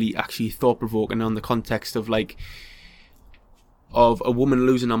was really actually thought provoking on the context of like of a woman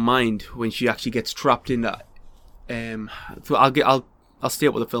losing her mind when she actually gets trapped in that. So I'll state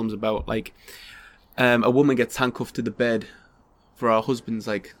what the film's about. Like, a woman gets handcuffed to the bed for her husband's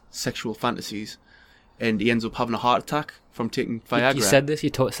like sexual fantasies, and he ends up having a heart attack from taking Viagra. You said this.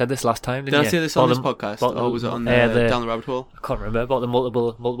 You said this last time. Didn't Did I say this on this podcast? Or was it on Down the Rabbit Hole? I can't remember about the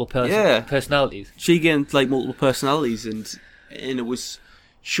multiple personalities. She gained like multiple personalities, and it was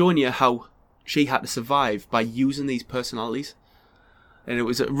showing you how she had to survive by using these personalities, and it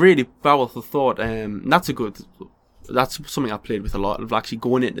was a really powerful thought. That's something I played with a lot, of actually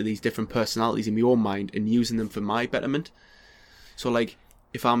going into these different personalities in my own mind and using them for my betterment. So like,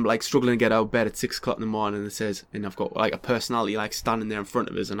 if I'm like struggling to get out of bed at 6 o'clock in the morning, and I've got like a personality like standing there in front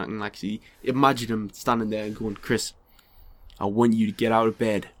of us, and I can actually imagine him standing there and going, Chris, I want you to get out of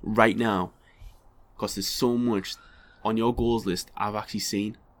bed right now, because there's so much on your goals list I've actually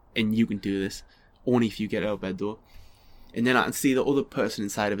seen, and you can do this, only if you get out of bed though. And then I can see the other person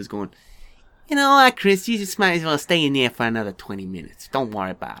inside of us going, you know what, Chris, you just might as well stay in there for another 20 minutes. Don't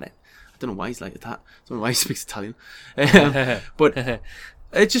worry about it. I don't know why he's like that. I don't know why he speaks Italian. But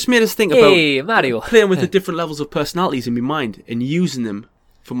it just made us think about Mario. Playing with the different levels of personalities in my mind and using them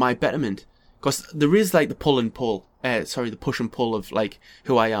for my betterment. Because there is like the push and pull of like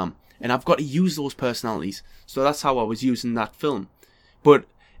who I am. And I've got to use those personalities. So that's how I was using that film. But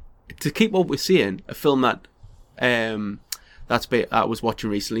to keep what we're saying, a film that I was watching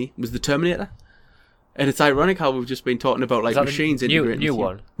recently was The Terminator. And it's ironic how we've just been talking about like machines integrating. New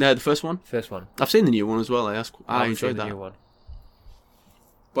one? No, the first one. I've seen the new one as well. I enjoyed that. New one.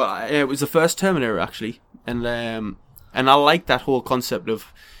 But it was the first Terminator actually, and I like that whole concept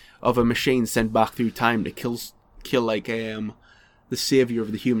of a machine sent back through time to kill like the savior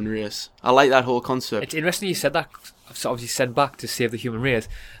of the human race. I like that whole concept. It's interesting you said that. I've obviously sent back to save the human race.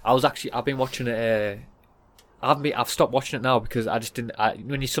 I've been watching it. I've stopped watching it now because I just didn't.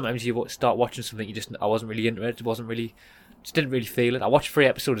 When you sometimes you start watching something, I wasn't really into it. Just didn't really feel it. I watched 3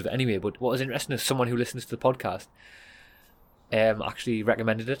 episodes of it anyway. But what was interesting is someone who listens to the podcast actually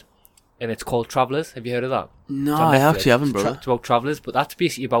recommended it, and it's called Travellers. Have you heard of that? No, I actually haven't, brother. It's about travellers, but that's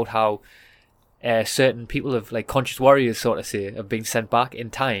basically about how certain people of like conscious warriors, sort of say, have been sent back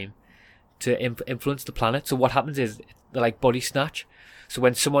in time to influence the planet. So what happens is they're like body snatch. So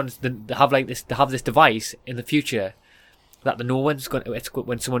when they have this device in the future that they know when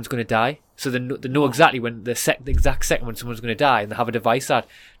someone's going to die. So they know exactly when the exact second when someone's going to die, and they have a device that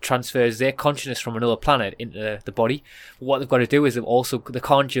transfers their consciousness from another planet into the body. But what they've got to do is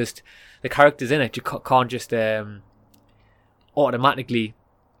the characters in it can't just automatically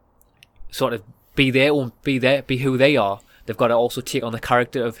sort of be who they are. They've got to also take on the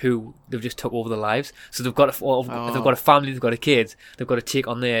character of who they've just took over their lives. So they've got if they've got a family, they've got a kids, they've got to take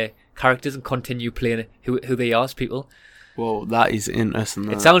on their characters and continue playing who they are as people. Whoa, that is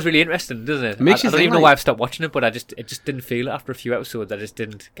interesting. It sounds really interesting, doesn't it? I don't even know why I've stopped watching it, but it just didn't feel it after a few episodes. I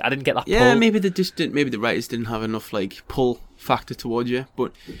didn't get that pull. Yeah, maybe the writers didn't have enough like pull factor towards you.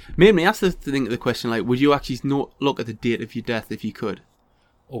 But made me ask the question, like, would you actually look at the date of your death if you could?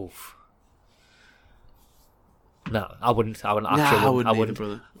 Oof. No, I wouldn't. I wouldn't. I wouldn't,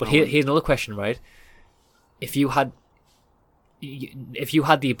 brother. But here's another question, right? If you had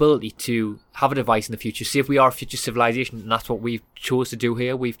the ability to have a device in the future, see if we are a future civilization, and that's what we've chose to do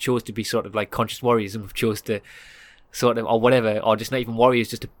here. We've chose to be sort of like conscious warriors, and we've chose to sort of, or whatever, or just not even warriors,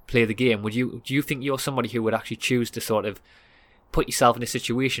 just to play the game. Do you think you're somebody who would actually choose to sort of put yourself in a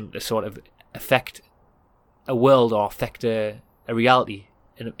situation to sort of affect a world or affect a reality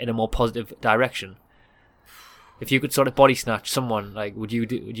in a more positive direction? If you could sort of body snatch someone, like, would you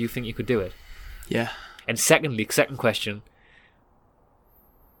think you could do it? Yeah. And second question,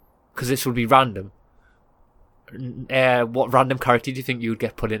 because this would be random. What random character do you think you would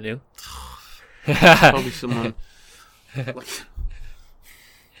get put into? Probably someone like a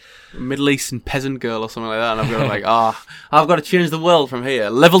Middle Eastern peasant girl or something like that, and I've got to change the world from here.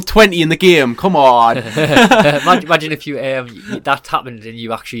 Level 20 in the game. Come on. Imagine if you that happened and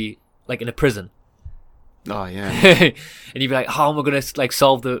you actually like in a prison. Oh yeah. And you'd be like, how am I going to like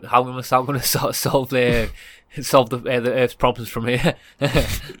solve the Earth's problems from here?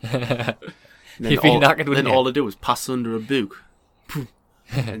 Then all I do is pass under a book,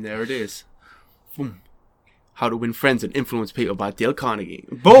 and there it is. Boom. How to Win Friends and Influence People by Dale Carnegie.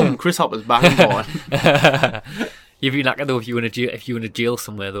 Boom. Chris Hopper's back on board. You'd be knackered though if you were in a jail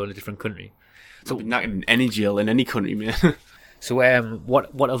somewhere though in a different country. So I'd be knackered in any jail in any country, man. So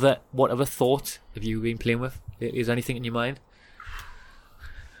what other thoughts have you been playing with? Is there anything in your mind?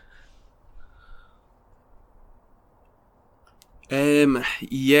 There's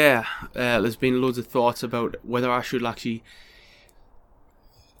been loads of thoughts about whether I should actually.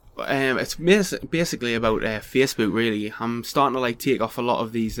 It's basically about Facebook. Really, I'm starting to like take off a lot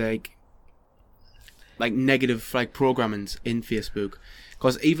of these like negative like programmings in Facebook,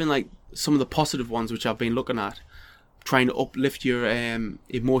 because even like some of the positive ones which I've been looking at, trying to uplift your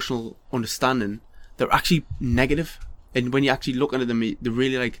emotional understanding, they're actually negative. And when you actually look at them, they're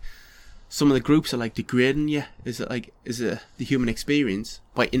really like, some of the groups are like degrading you. Is it the human experience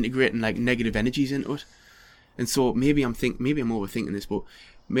by integrating like negative energies into it? And so maybe I'm overthinking this, but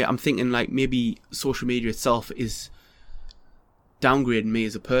I'm thinking like maybe social media itself is downgrading me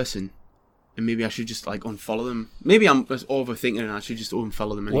as a person, and maybe I should just like unfollow them. Maybe I'm just overthinking and I should just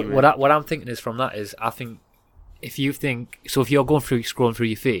unfollow them anyway. What I'm thinking is from that is, I think if you're scrolling through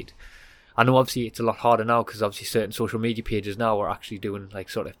your feed, I know obviously it's a lot harder now because obviously certain social media pages now are actually doing like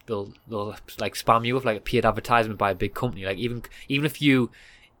sort of they'll like spam you with like a paid advertisement by a big company. Like even if you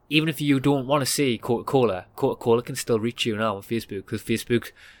don't want to see Coca-Cola can still reach you now on Facebook, because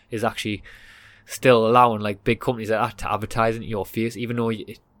Facebook is actually still allowing like big companies like that to advertise into your face, even though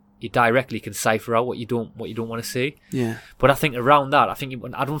you directly can cipher out what you don't want to see. Yeah. But I think around that, I think we're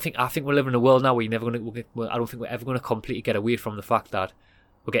living in a world now where I don't think we're ever going to completely get away from the fact that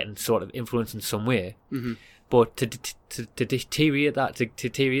we're getting sort of influenced in some way. Mm-hmm. But to deteriorate that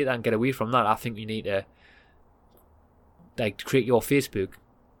and get away from that, I think you need to like create your Facebook,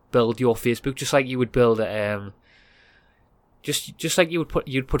 build your Facebook, just like you would build just like you'd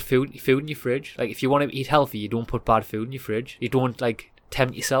put food in your fridge. Like if you want to eat healthy, you don't put bad food in your fridge. You don't like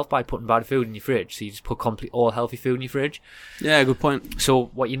tempt yourself by putting bad food in your fridge, so you just put all healthy food in your fridge. Yeah, good point. So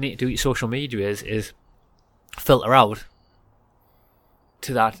what you need to do with social media is filter out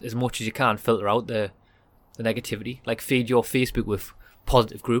to that as much as you can. Filter out the the negativity. Like feed your Facebook with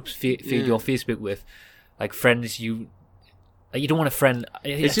positive groups. Feed your Facebook with like friends you don't want a friend.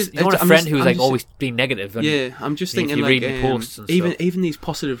 You don't want a friend who's like always being negative. And, yeah, I'm just thinking you like read the posts and even these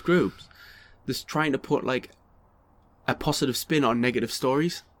positive groups, just trying to put like a positive spin on negative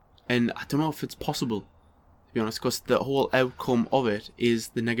stories, and I don't know if it's possible, to be honest, because the whole outcome of it is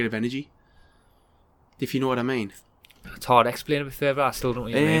the negative energy. If you know what I mean. It's hard to explain a bit further. I still don't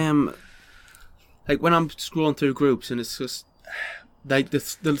know what you mean. Like when I'm scrolling through groups and it's just like the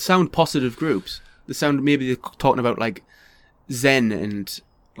sound positive groups. The sound maybe they're talking about like Zen and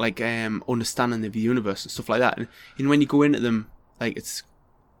like understanding of the universe and stuff like that. And when you go into them, like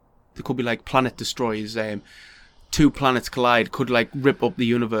there could be like planet destroys, two planets collide, could like rip up the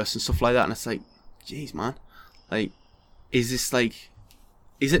universe and stuff like that. And it's like, jeez, man, like, is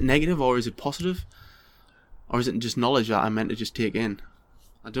it negative or is it positive? Or is it just knowledge that I'm meant to just take in?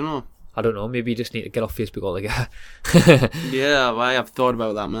 I don't know. Maybe you just need to get off Facebook altogether. Yeah, I have thought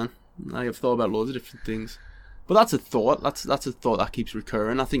about that, man. I have thought about loads of different things. But that's a thought. That's a thought that keeps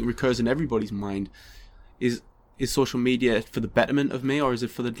recurring. I think it recurs in everybody's mind. Is social media for the betterment of me, or is it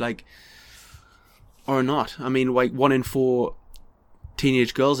for the like, or not? I mean, like 1 in 4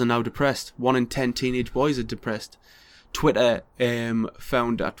 teenage girls are now depressed. 1 in 10 teenage boys are depressed. Twitter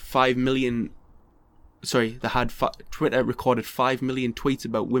found that 5 million. Sorry, Twitter recorded 5 million tweets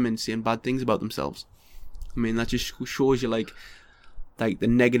about women saying bad things about themselves. I mean, that just shows you like the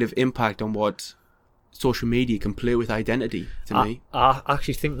negative impact on what social media can play with identity to me. I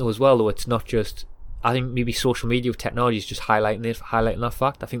actually think though as well, though, it's not just. I think maybe social media with technology is just highlighting that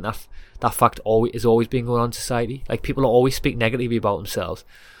fact. I think that fact is always being going on in society. Like people always speak negatively about themselves.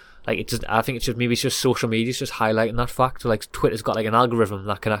 Like I think it's just social media's just highlighting that fact. So like Twitter's got like an algorithm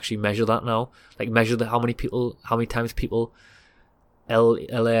that can actually measure that now. Like measure how many times people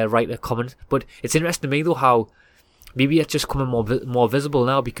write a comment. But it's interesting to me though how maybe it's just coming more visible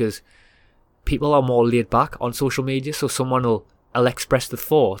now because people are more laid back on social media. So someone will express the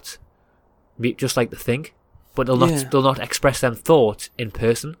thought, just like the think, but they'll not express them thoughts in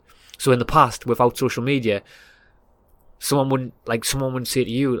person. So in the past, without social media, someone wouldn't say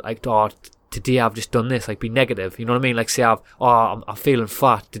to you like, "Oh, today I've just done this," like be negative. You know what I mean? Like say, I'm feeling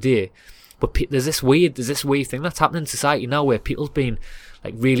fat today. But there's this weird thing that's happening in society now where people's being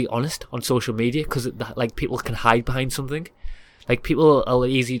like really honest on social media because like people can hide behind something. Like people I'll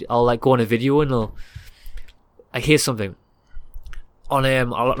like go on a video and they'll like here's something on a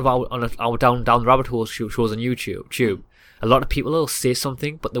lot of our down the rabbit hole shows on YouTube. A lot of people will say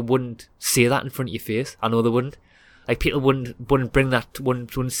something, but they wouldn't say that in front of your face. I know they wouldn't. Like people wouldn't bring that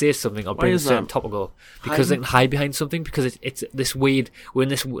wouldn't say something or bring a certain topic up because they can hide behind something because it's this weird. We're in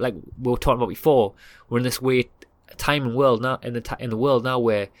this like we were talking about before. We're in this weird time and world now in the world now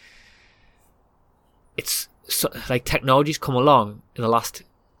where it's like technology's come along in the last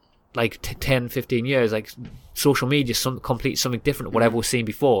like 10, 15 years. Like social media, something different to whatever we've seen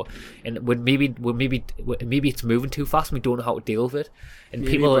before, and maybe it's moving too fast and we don't know how to deal with it. And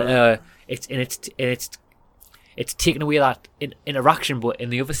people, it's taking away that interaction, but in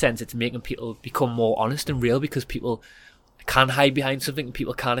the other sense, it's making people become more honest and real because people can hide behind something and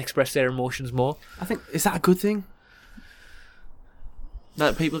people can express their emotions more. I think, is that a good thing?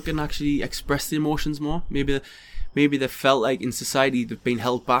 That people can actually express the emotions more? Maybe they felt like in society they've been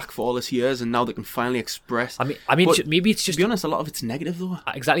held back for all this years and now they can finally express. I mean, maybe it's just... To be honest, a lot of it's negative though.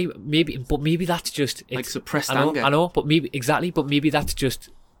 Exactly. Maybe that's just... Like suppressed anger. I know, but maybe that's just...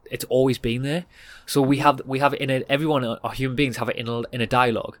 It's always been there. So we have it in a, everyone, our human beings have it in a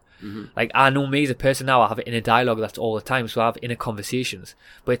dialogue. Mm-hmm. Like I know me as a person now, I have it in a dialogue that's all the time. So I have inner conversations.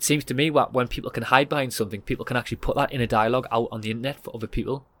 But it seems to me that when people can hide behind something, people can actually put that inner dialogue out on the internet for other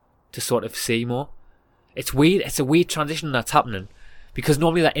people to sort of see more. It's weird. It's a weird transition that's happening because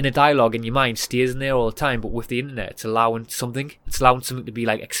normally that inner dialogue in your mind stays in there all the time. But with the internet, it's allowing something to be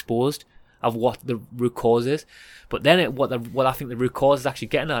like exposed of what the root cause is. But then what I think the root cause is actually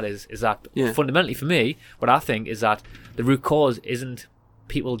getting at is that fundamentally for me, what I think is that the root cause isn't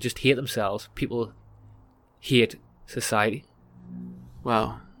people just hate themselves. People hate society.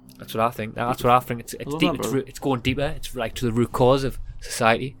 Wow. That's what I think. That's what I think. It's deep. It's going deeper. It's like to the root cause of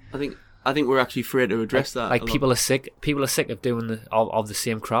society. I think we're actually afraid to address that. Like people are sick. People are sick of doing the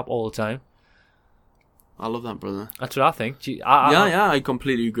same crap all the time. I love that, brother. That's what I think. I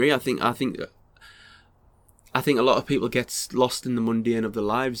completely agree. I think a lot of people get lost in the mundane of their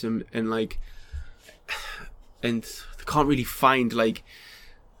lives and they can't really find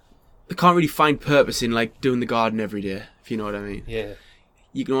purpose in like doing the garden every day, if you know what I mean. Yeah.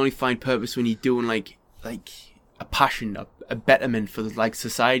 You can only find purpose when you're doing like a passion, a betterment for like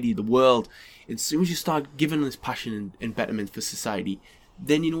society, the world. As soon as you start giving this passion and betterment for society,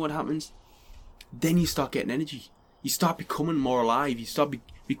 then you know what happens? Then you start getting energy. You start becoming more alive. You start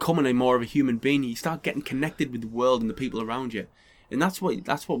becoming a more of a human being. You start getting connected with the world and the people around you, and that's what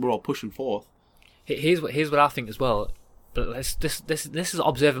we're all pushing for. Here's what I think as well. But this is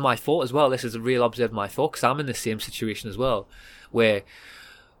observing my thought as well. This is a real observing my thought, because I'm in the same situation as well, where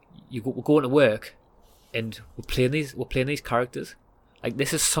we're going to work and we're playing these characters. Like,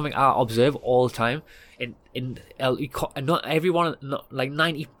 this is something I observe all the time. And not everyone, not like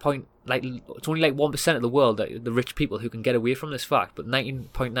 90 point, like it's only like 1% of the world, the rich people, who can get away from this fact. But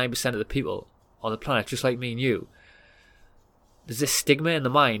 19.9% of the people on the planet, just like me and you, there's this stigma in the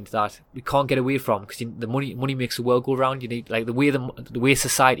mind that we can't get away from, because the money makes the world go round. You need, like, the way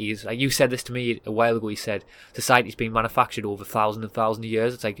society is. Like, you said this to me a while ago. You said society's been manufactured over thousands and thousands of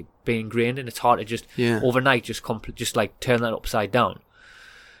years. It's like being ingrained, and it's hard to just overnight just like turn that upside down,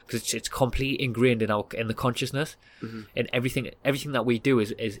 because it's completely ingrained in the consciousness, and everything that we do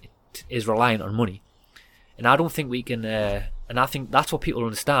is reliant on money. And I don't think we can. And I think that's what people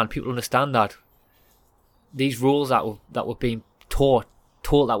understand. People understand that these rules that we're being taught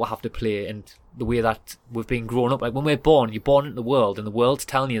that we have to play, and the way that we've been grown up. Like, when we're born, you're born into the world, and the world's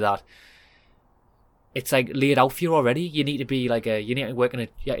telling you that it's like laid out for you already. You need to be like you need to work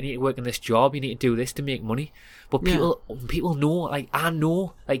in this job. You need to do this to make money. But people know, like I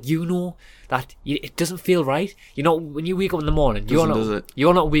know, like you know, that it doesn't feel right. You know, when you wake up in the morning,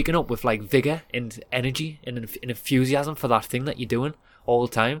 you're not waking up with like vigor and energy and enthusiasm for that thing that you're doing all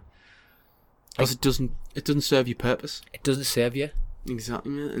the time. Because it doesn't serve your purpose. It doesn't serve you.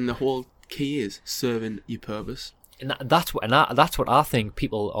 Exactly, man. And the whole key is serving your purpose. And that's what I think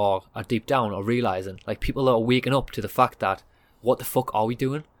people are deep down are realizing. Like, people are waking up to the fact that, what the fuck are we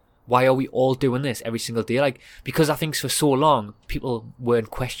doing? Why are we all doing this every single day? Like, because I think for so long people weren't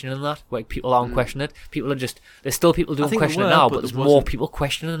questioning that. Like, people aren't questioning it. There's still people doing questioning now, but there's more people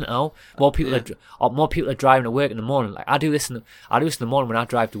questioning it now. More people are driving to work in the morning. Like, I do this in the morning when I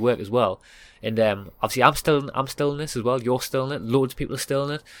drive to work as well. And obviously I'm still in this as well. You're still in it. Loads of people are still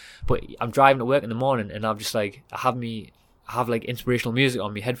in it. But I'm driving to work in the morning, and I'm just like, I have like inspirational music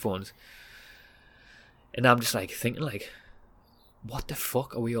on my headphones, and I'm just like thinking, like, what the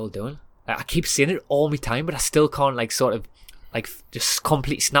fuck are we all doing? I keep saying it all my time, but I still can't like sort of like just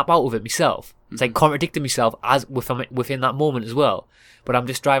completely snap out of it myself. It's like contradicting myself as within that moment as well. But I'm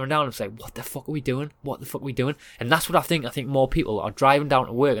just driving down and it's like, what the fuck are we doing? What the fuck are we doing? And that's what I think. I think more people are driving down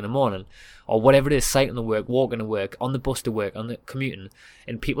to work in the morning, or whatever it is, cycling to work, walking to work, on the bus to work, on the commuting,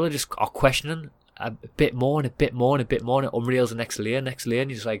 and people are questioning a bit more and a bit more and a bit more, and it unreels the next layer, and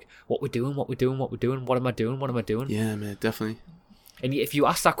you're just like, what we're doing, what am I doing? Yeah, man, definitely. And if you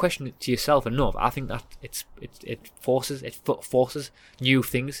ask that question to yourself enough, I think that it forces new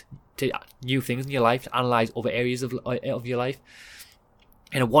things in your life, to analyze other areas of your life.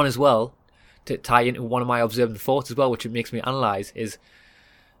 And one as well, to tie into one of my observing thoughts as well, which it makes me analyze, is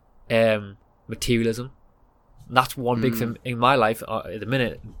materialism. And that's one big thing in my life at the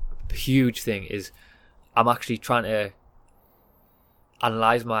minute. A huge thing is I'm actually trying to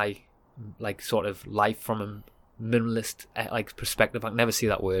analyze my like sort of life from a minimalist like perspective. I can never see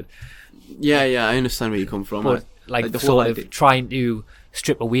that word. Yeah, I understand where you come from. But like the sort of trying to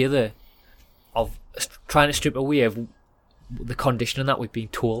strip away of the conditioning that we've been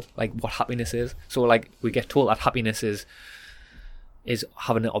told, like what happiness is. So like we get told that happiness is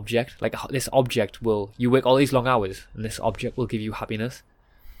having an object. Like, this object you work all these long hours, and this object will give you happiness.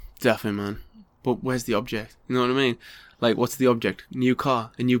 Definitely, man. But where's the object? You know what I mean? Like, what's the object? New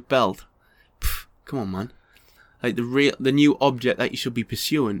car, a new belt. Pff, come on, man. Like, the new object that you should be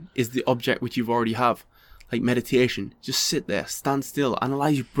pursuing is the object which you've already have. Like meditation. Just sit there, stand still,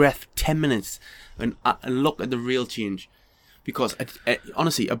 analyze your breath for 10 minutes, and look at the real change. Because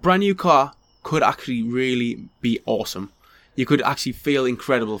honestly, a brand new car could actually really be awesome. You could actually feel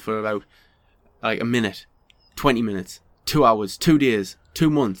incredible for about like a minute, 20 minutes, 2 hours, 2 days, 2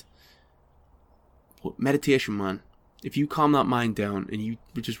 months. But meditation, man, if you calm that mind down and you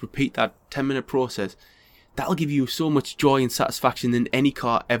just repeat that 10-minute process, that'll give you so much joy and satisfaction than any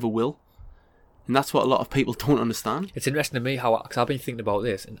car ever will. And that's what a lot of people don't understand. It's interesting to me because I've been thinking about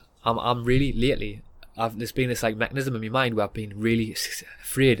this, and I'm really lately, there's been this like mechanism in my mind where I've been really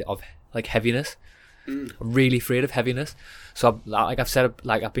afraid of like heaviness. I'm really afraid of heaviness. So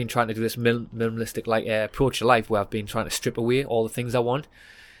I've been trying to do this minimalistic like approach to life, where I've been trying to strip away all the things I want.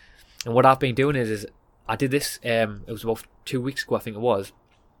 And what I've been doing is I did this. It was about 2 weeks ago, I think it was.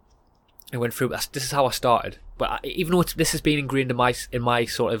 I went through. This is how I started. But even though this has been ingrained in my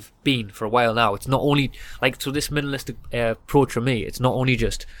sort of being for a while now, it's not only like, so this minimalistic approach for me. It's not only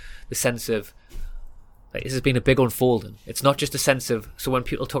just the sense of like, this has been a big unfolding. It's not just a sense of, so when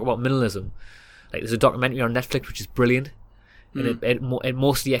people talk about minimalism, like there's a documentary on Netflix which is brilliant, and it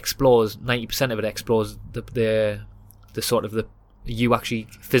mostly explores 90% of it explores the sort of the you actually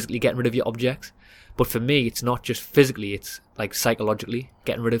physically getting rid of your objects. But for me, it's not just physically, it's like psychologically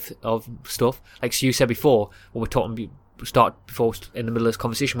getting rid of stuff. Like so you said before, when we're talking before in the middle of this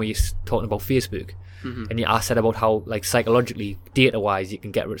conversation where you're talking about Facebook, and I said about how like psychologically, data-wise, you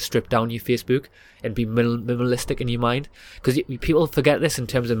can strip down your Facebook and be minimalistic in your mind. Because people forget this in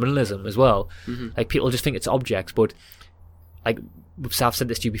terms of minimalism as well. Like people just think it's objects, but like I've said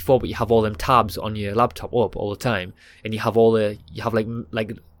this to you before, but you have all them tabs on your laptop up all the time, and you have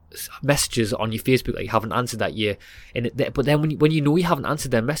like messages on your Facebook that you haven't answered that year, but then when you know you haven't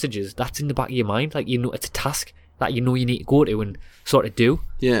answered their messages, that's in the back of your mind. Like, you know, it's a task that you know you need to go to and sort of do.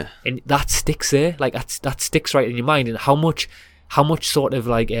 Yeah. And that sticks there. Like that sticks right in your mind. And how much sort of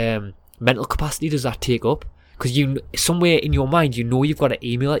like mental capacity does that take up? Because you somewhere in your mind, you know you've got an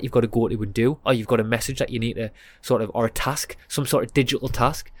email that you've got to go to and do, or you've got a message that you need to sort of, or a task, some sort of digital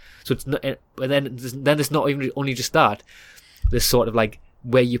task. So it's not, but then there's not even only just that. There's sort of like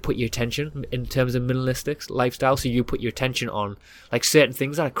where you put your attention in terms of minimalistic lifestyle. So you put your attention on like certain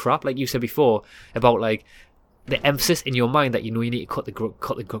things that are crap, like you said before about like the emphasis in your mind that you know you need to cut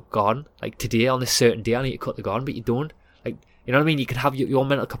the garden. Like today on this certain day I need to cut the garden, but you don't. Like, you know what I mean? You can have your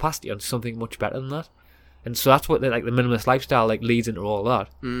mental capacity on something much better than that. And so that's what the minimalist lifestyle like leads into all that.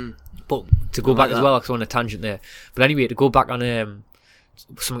 But to go back as well, because I'm on a tangent there. But anyway, to go back on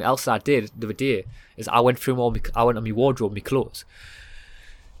something else that I did the other day is I went on my wardrobe, my clothes,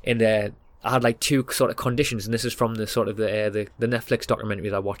 and I had like two sort of conditions, and this is from the sort of the Netflix documentary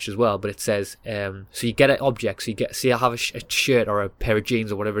that I watched as well. But it says, so you get an object, so you get, say I have a shirt or a pair of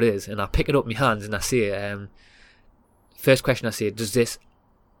jeans or whatever it is, and I pick it up in my hands and I say, first question I say, does this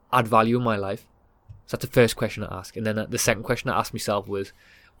add value in my life? So that's the first question I ask. And then the second question I asked myself was,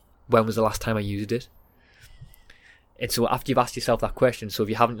 when was the last time I used it? And so after you've asked yourself that question, so if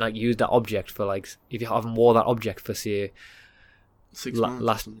you haven't like used that object for like, if you haven't wore that object for say 6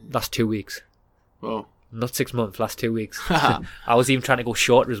 months, last 2 weeks. Oh. Not 6 months, last 2 weeks. I was even trying to go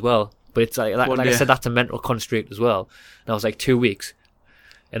shorter as well. But it's like I said, that's a mental constraint as well. And I was like 2 weeks.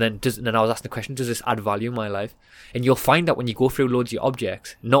 And then I was asking the question, does this add value in my life? And you'll find that when you go through loads of your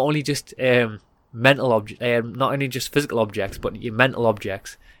objects, not only just mental objects, not only just physical objects, but your mental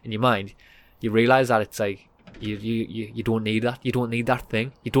objects in your mind, you realise that it's like you don't need that. You don't need that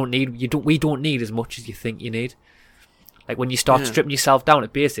thing. We don't need as much as you think you need. Like when you start stripping yourself down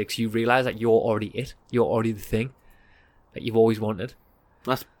at basics, you realise that you're already it. You're already the thing that you've always wanted.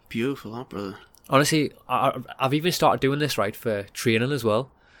 That's beautiful, huh, brother? Honestly, I've even started doing this right for training as well.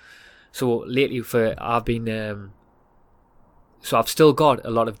 So lately, I've been, so I've still got a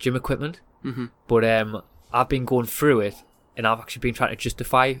lot of gym equipment, but I've been going through it, and I've actually been trying to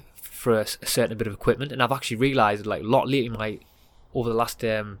justify for a certain bit of equipment, and I've actually realised like a lot lately, over the last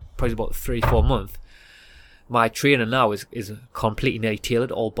probably about 3-4 months, my training now is completely nearly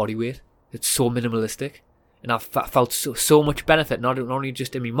tailored, all body weight. It's so minimalistic, and I've felt so much benefit, not only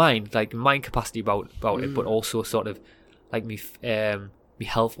just in my mind, like mind capacity about it, but also sort of like me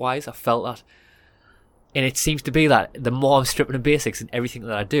health wise. I felt that, and it seems to be that the more I'm stripping the basics in everything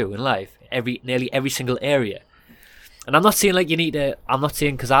that I do in life, nearly every single area. And I'm not saying like you need to. I'm not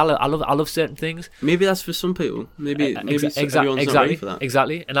saying because I love certain things. Maybe that's for some people. Maybe everyone's not ready for that.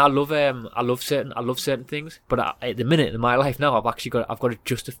 Exactly. And I love certain things. But at the minute in my life now, I've got to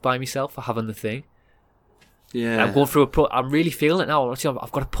justify myself for having the thing. Yeah. And I'm going through I'm really feeling it now.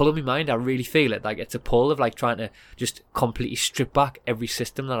 I've got a pull in my mind. I really feel it. Like it's a pull of like trying to just completely strip back every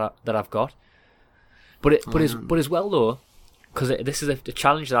system that I've got. But as well though, because this is a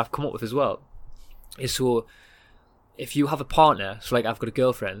challenge that I've come up with as well, is so. If you have a partner, so like I've got a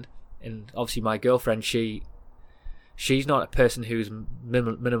girlfriend, and obviously my girlfriend, she's not a person who's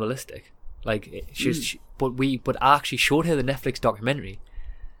minimalistic. Like but I actually showed her the Netflix documentary,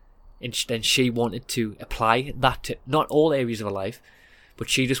 and then she wanted to apply that to not all areas of her life, but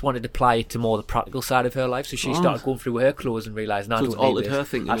she just wanted to apply it to more the practical side of her life. So she started going through her clothes and realised, no, I don't need this.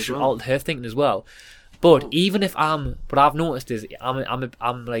 Altered her thinking as well. But even if what I've noticed is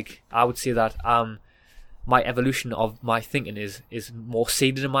I'm like, I would say that my evolution of my thinking is more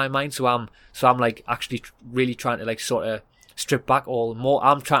seeded in my mind, so I'm like actually really trying to like sort of strip back all more.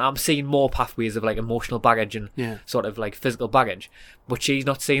 I'm seeing more pathways of like emotional baggage and sort of like physical baggage, but she's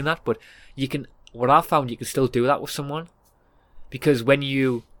not seeing that. But what I've found, you can still do that with someone, because when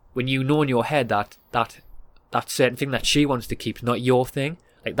you when you know in your head that certain thing that she wants to keep is not your thing,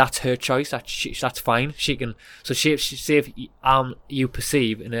 like that's her choice. That's fine. She can. So she say if you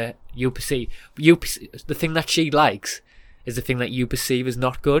perceive the thing that she likes is the thing that you perceive as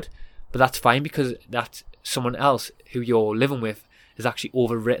not good, but that's fine because that's someone else who you're living with has actually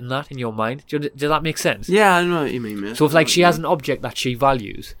overwritten that in your mind. Does that make sense? Yeah, I know what you mean, mate. So if like she has an object that she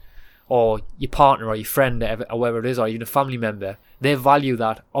values, or your partner or your friend or whoever it is, or even a family member, they value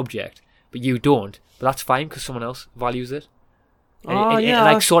that object, but you don't. But that's fine because someone else values it. But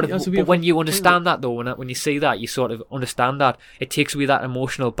when you understand that though, when you see that, you sort of understand that it takes away that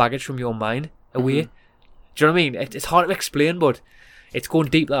emotional baggage from your mind away. Mm-hmm. Do you know what I mean? It's hard to explain, but it's going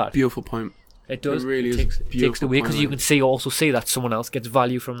deep. That beautiful point. It does. It really takes it away because you can also see that someone else gets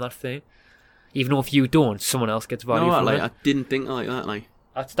value from that thing, even though if you don't, someone else gets value from it. I didn't think like that. Like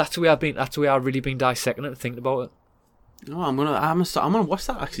that's the way I've really been dissecting it and thinking about it. No, I'm gonna watch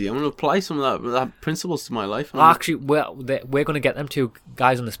that actually. I'm gonna apply some of that principles to my life. Actually, we're gonna get them two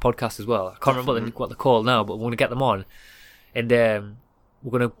guys on this podcast as well. I can't remember what they're called now, but we're gonna get them on, and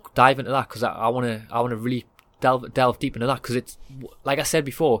we're gonna dive into that because I wanna really delve deep into that because it's like I said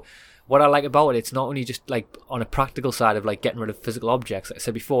before. What I like about it, it's not only just like on a practical side of like getting rid of physical objects. Like I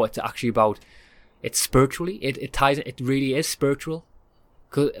said before, it's actually about it's spiritually. It ties. It really is spiritual.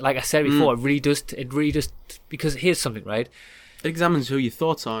 Because, like I said before, it really does. Because here's something, right? It examines who your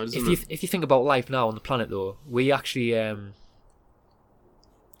thoughts are, doesn't it? If you think about life now on the planet, though, we actually.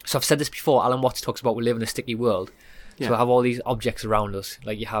 So I've said this before. Alan Watts talks about we live in a sticky world. Yeah. So we have all these objects around us,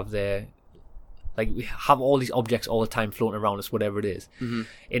 like you have we have all these objects all the time floating around us, whatever it is.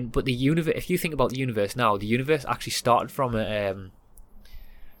 Mm-hmm. But the universe, if you think about the universe now, the universe actually started from a.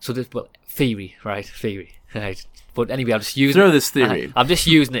 Theory, right? Theory, right? But anyway, I'm just using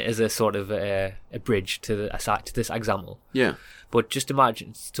it as a sort of a bridge to this example. Yeah. But just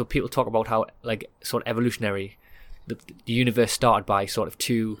imagine, so people talk about how like sort of evolutionary, the universe started by sort of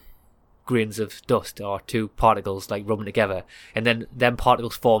two grains of dust or two particles like rubbing together, and then them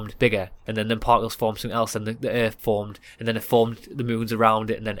particles formed bigger, and then them particles formed something else, and the Earth formed, and then it formed the moons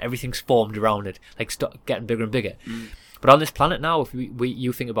around it, and then everything's formed around it, like getting bigger and bigger. But on this planet now, if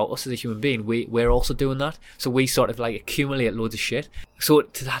you think about us as a human being, we're also doing that. So we sort of like accumulate loads of shit. So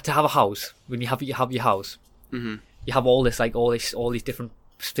to have a house, when you have your house, mm-hmm. you have all these different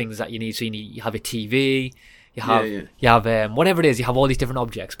things that you need. So you have a TV, you have whatever it is. You have all these different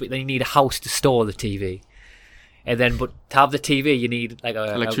objects, but then you need a house to store the TV. And then, but to have the TV, you need like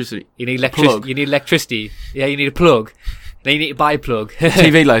electricity. You need electricity. You need electricity. Yeah, you need a plug. Then you need to buy a plug.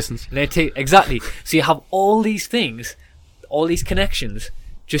 TV license. Exactly. So you have all these things, all these connections,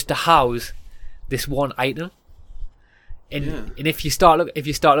 just to house this one item. And if you start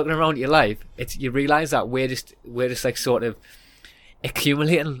looking around at your life, you realise that we're just like sort of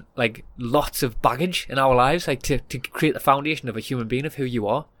accumulating like lots of baggage in our lives, like to create the foundation of a human being, of who you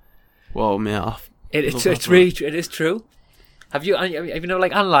are. Well, man, it is true. Have you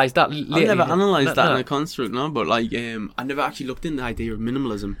like analysed that? I've never analysed that in a construct, no. But like, I never actually looked into the idea of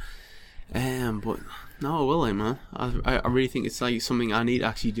minimalism. But no, I will, man. I really think it's like something I need to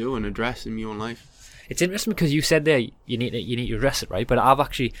actually do and address in my own life. It's interesting because you said there you need to address it, right? But I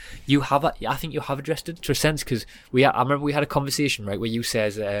think you have addressed it to a sense, because I remember we had a conversation, right, where you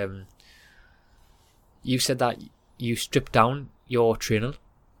said that you stripped down your training.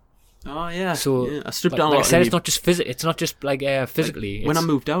 Oh yeah. So yeah. I stripped down a lot. Like I said, it's not just like physically. Like when I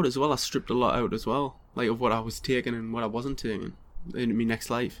moved out as well, I stripped a lot out as well, like of what I was taking and what I wasn't taking in my next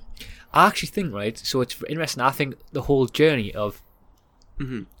life. I actually think, right, so it's interesting. I think the whole journey of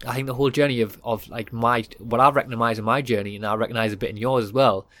like what I've recognised in my journey, and I recognise a bit in yours as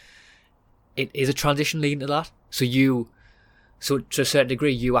well, it is a transition leading to that. So to a certain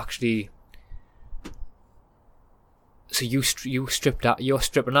degree, you're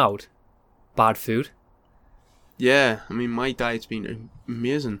stripping out bad food. Yeah, I mean, my diet's been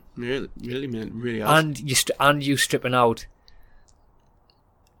amazing, really has. And you stripping out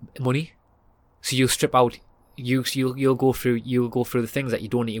money. So you strip out. You'll go through the things that you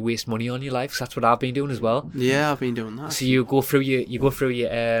don't need to waste money on in your life. So that's what I've been doing as well. Yeah, I've been doing that. So you go through your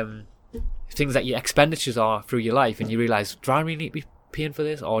things that your expenditures are through your life, and you realise, do I really need to be paying for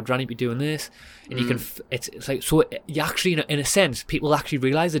this, or do I need to be doing this? And you can it's like, so you actually, in a sense, people actually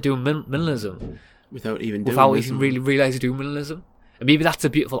realise they're doing minimalism without even really realise they're doing minimalism. And maybe that's the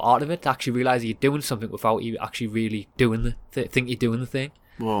beautiful art of it, to actually realise you're doing something without you actually really doing think you're doing the thing.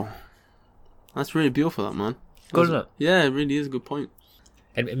 Whoa, that's really beautiful, that, man. Good, isn't it? Yeah, it really is a good point.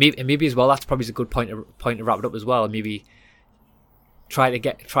 And maybe as well, that's probably a good point to wrap it up as well. And maybe try to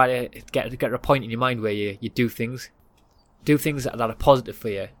get a point in your mind where you do things that are positive for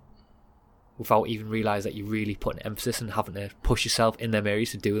you, without even realise that you're really putting emphasis and having to push yourself in them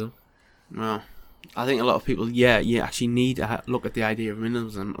areas to do them. Well, I think a lot of people, you actually need to look at the idea of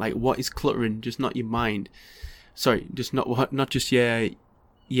minimalism. Like, what is cluttering? Just not your mind. Sorry, just not just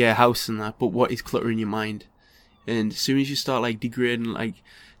your house and that, but what is cluttering your mind? And as soon as you start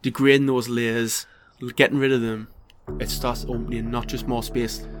degrading those layers, getting rid of them, it starts opening not just more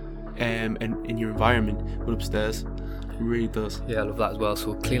space in your environment, but upstairs. It really does. Yeah, I love that as well.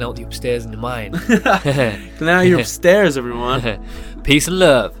 So clean out the upstairs in the mind. Clean out your upstairs, everyone. Peace and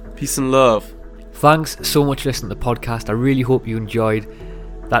love. Peace and love. Thanks so much for listening to the podcast. I really hope you enjoyed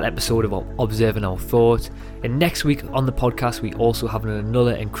that episode about observing our thoughts. And next week on the podcast, we also have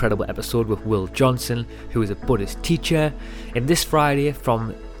another incredible episode with Will Johnson, who is a Buddhist teacher. And this Friday,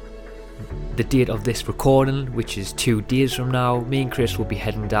 from the date of this recording, which is 2 days from now, me and Chris will be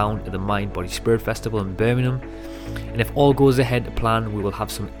heading down to the Mind Body Spirit Festival in Birmingham. And if all goes ahead to plan, we will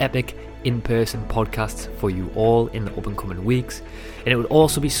have some epic in-person podcasts for you all in the up and coming weeks. And it would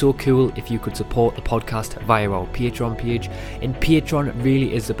also be so cool if you could support the podcast via our Patreon page. And Patreon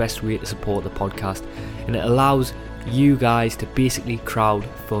really is the best way to support the podcast, and it allows you guys to basically crowd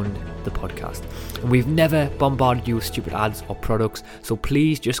fund the podcast. And we've never bombarded you with stupid ads or products, so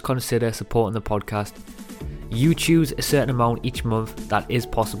please just consider supporting the podcast. You choose a certain amount each month that is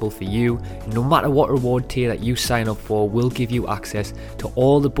possible for you, and no matter what reward tier that you sign up for, will give you access to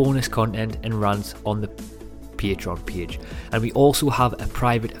all the bonus content and rants on the Patreon page. And we also have a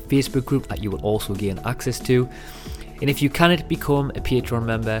private Facebook group that you will also gain access to. And if you cannot become a Patreon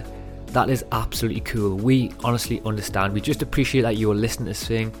member, that is absolutely cool. We honestly understand. We just appreciate that you are listening to this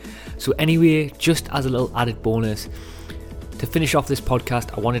thing. So anyway, just as a little added bonus, to finish off this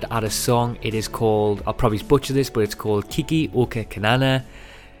podcast, I wanted to add a song. It is called, I'll probably butcher this, but it's called Kiki Oka Kanana,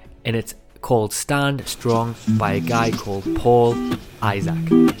 and it's called Stand Strong by a guy called Paul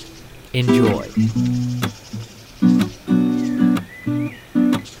Isaac. Enjoy.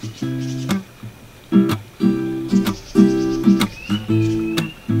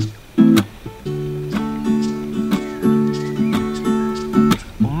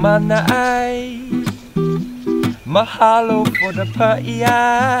 Mana ai mahalo for the pa'i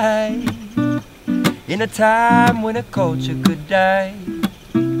in a time when a culture could die.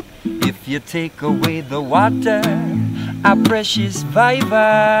 If you take away the water, our precious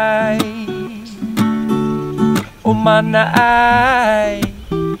vai. Oh mana ai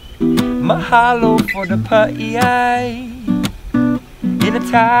mahalo for the pa'i in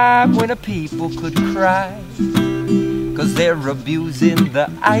a time when a people could cry, 'cause they're abusing the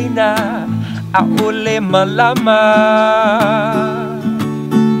aina, aole malama.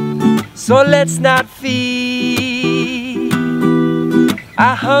 So let's not feed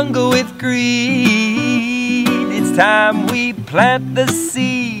our hunger with greed. It's time we plant the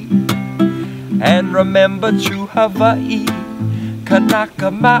seed and remember true Hawaii,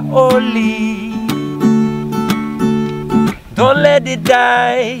 Kanaka Maoli. Don't let it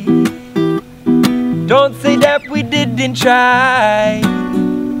die. Don't say that we didn't try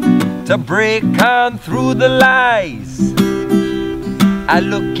to break on through the lies. I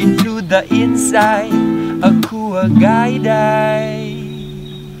look into the inside, a Kua Gaidai.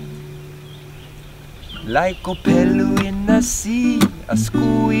 Like Opelu in the sea, a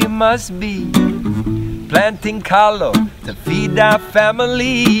Skui must be planting kalo to feed our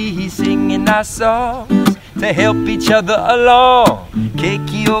family, singing our songs to help each other along.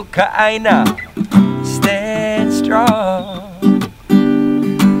 Kekio Ka'aina, stand strong.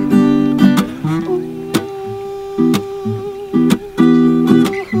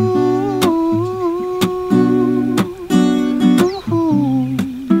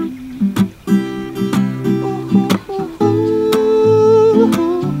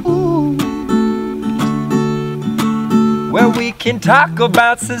 Well, we can talk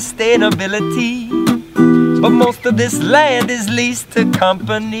about sustainability, but most of this land is leased to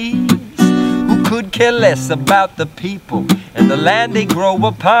companies who could care less about the people, and the land they grow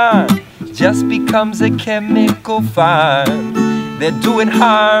upon just becomes a chemical farm. They're doing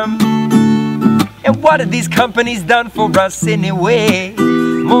harm. And what have these companies done for us anyway?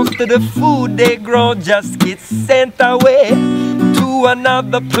 Most of the food they grow just gets sent away to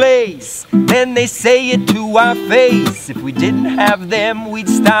another place. Then they say it to our face. If we didn't have them, we'd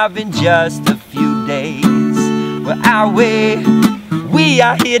starve in just a few days. Well, our way, we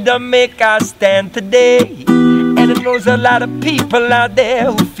are here to make our stand today. And I know there's a lot of people out there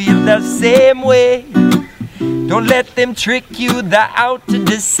who feel the same way. Don't let them trick you, they're out to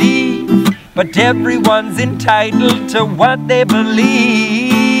deceive. But everyone's entitled to what they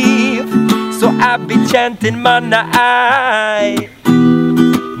believe. So I'll be chanting Mana'ai,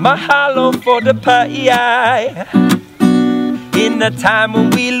 mahalo for the pai. In a time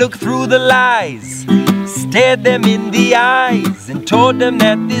when we look through the lies, stared them in the eyes and told them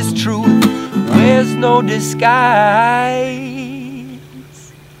that this truth wears no disguise.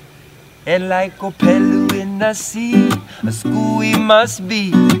 And like Opelu in the sea, a school we must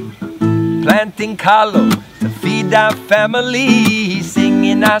be, planting kalo to feed our family,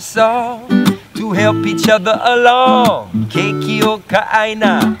 singing our song to help each other along. Keiki o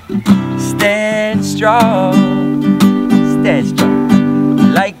Ka'aina, stand strong, stand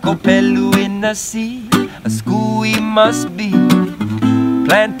strong. Like Opelu in the sea, a school we must be,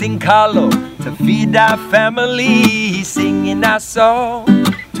 planting kalo to feed our family, singing our song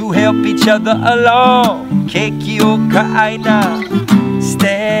to help each other along. Keiki o Ka'aina,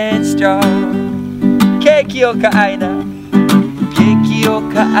 stand strong. Keiki o Ka'aina, Keiki o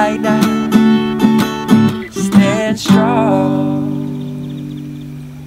Ka'aina, stand strong.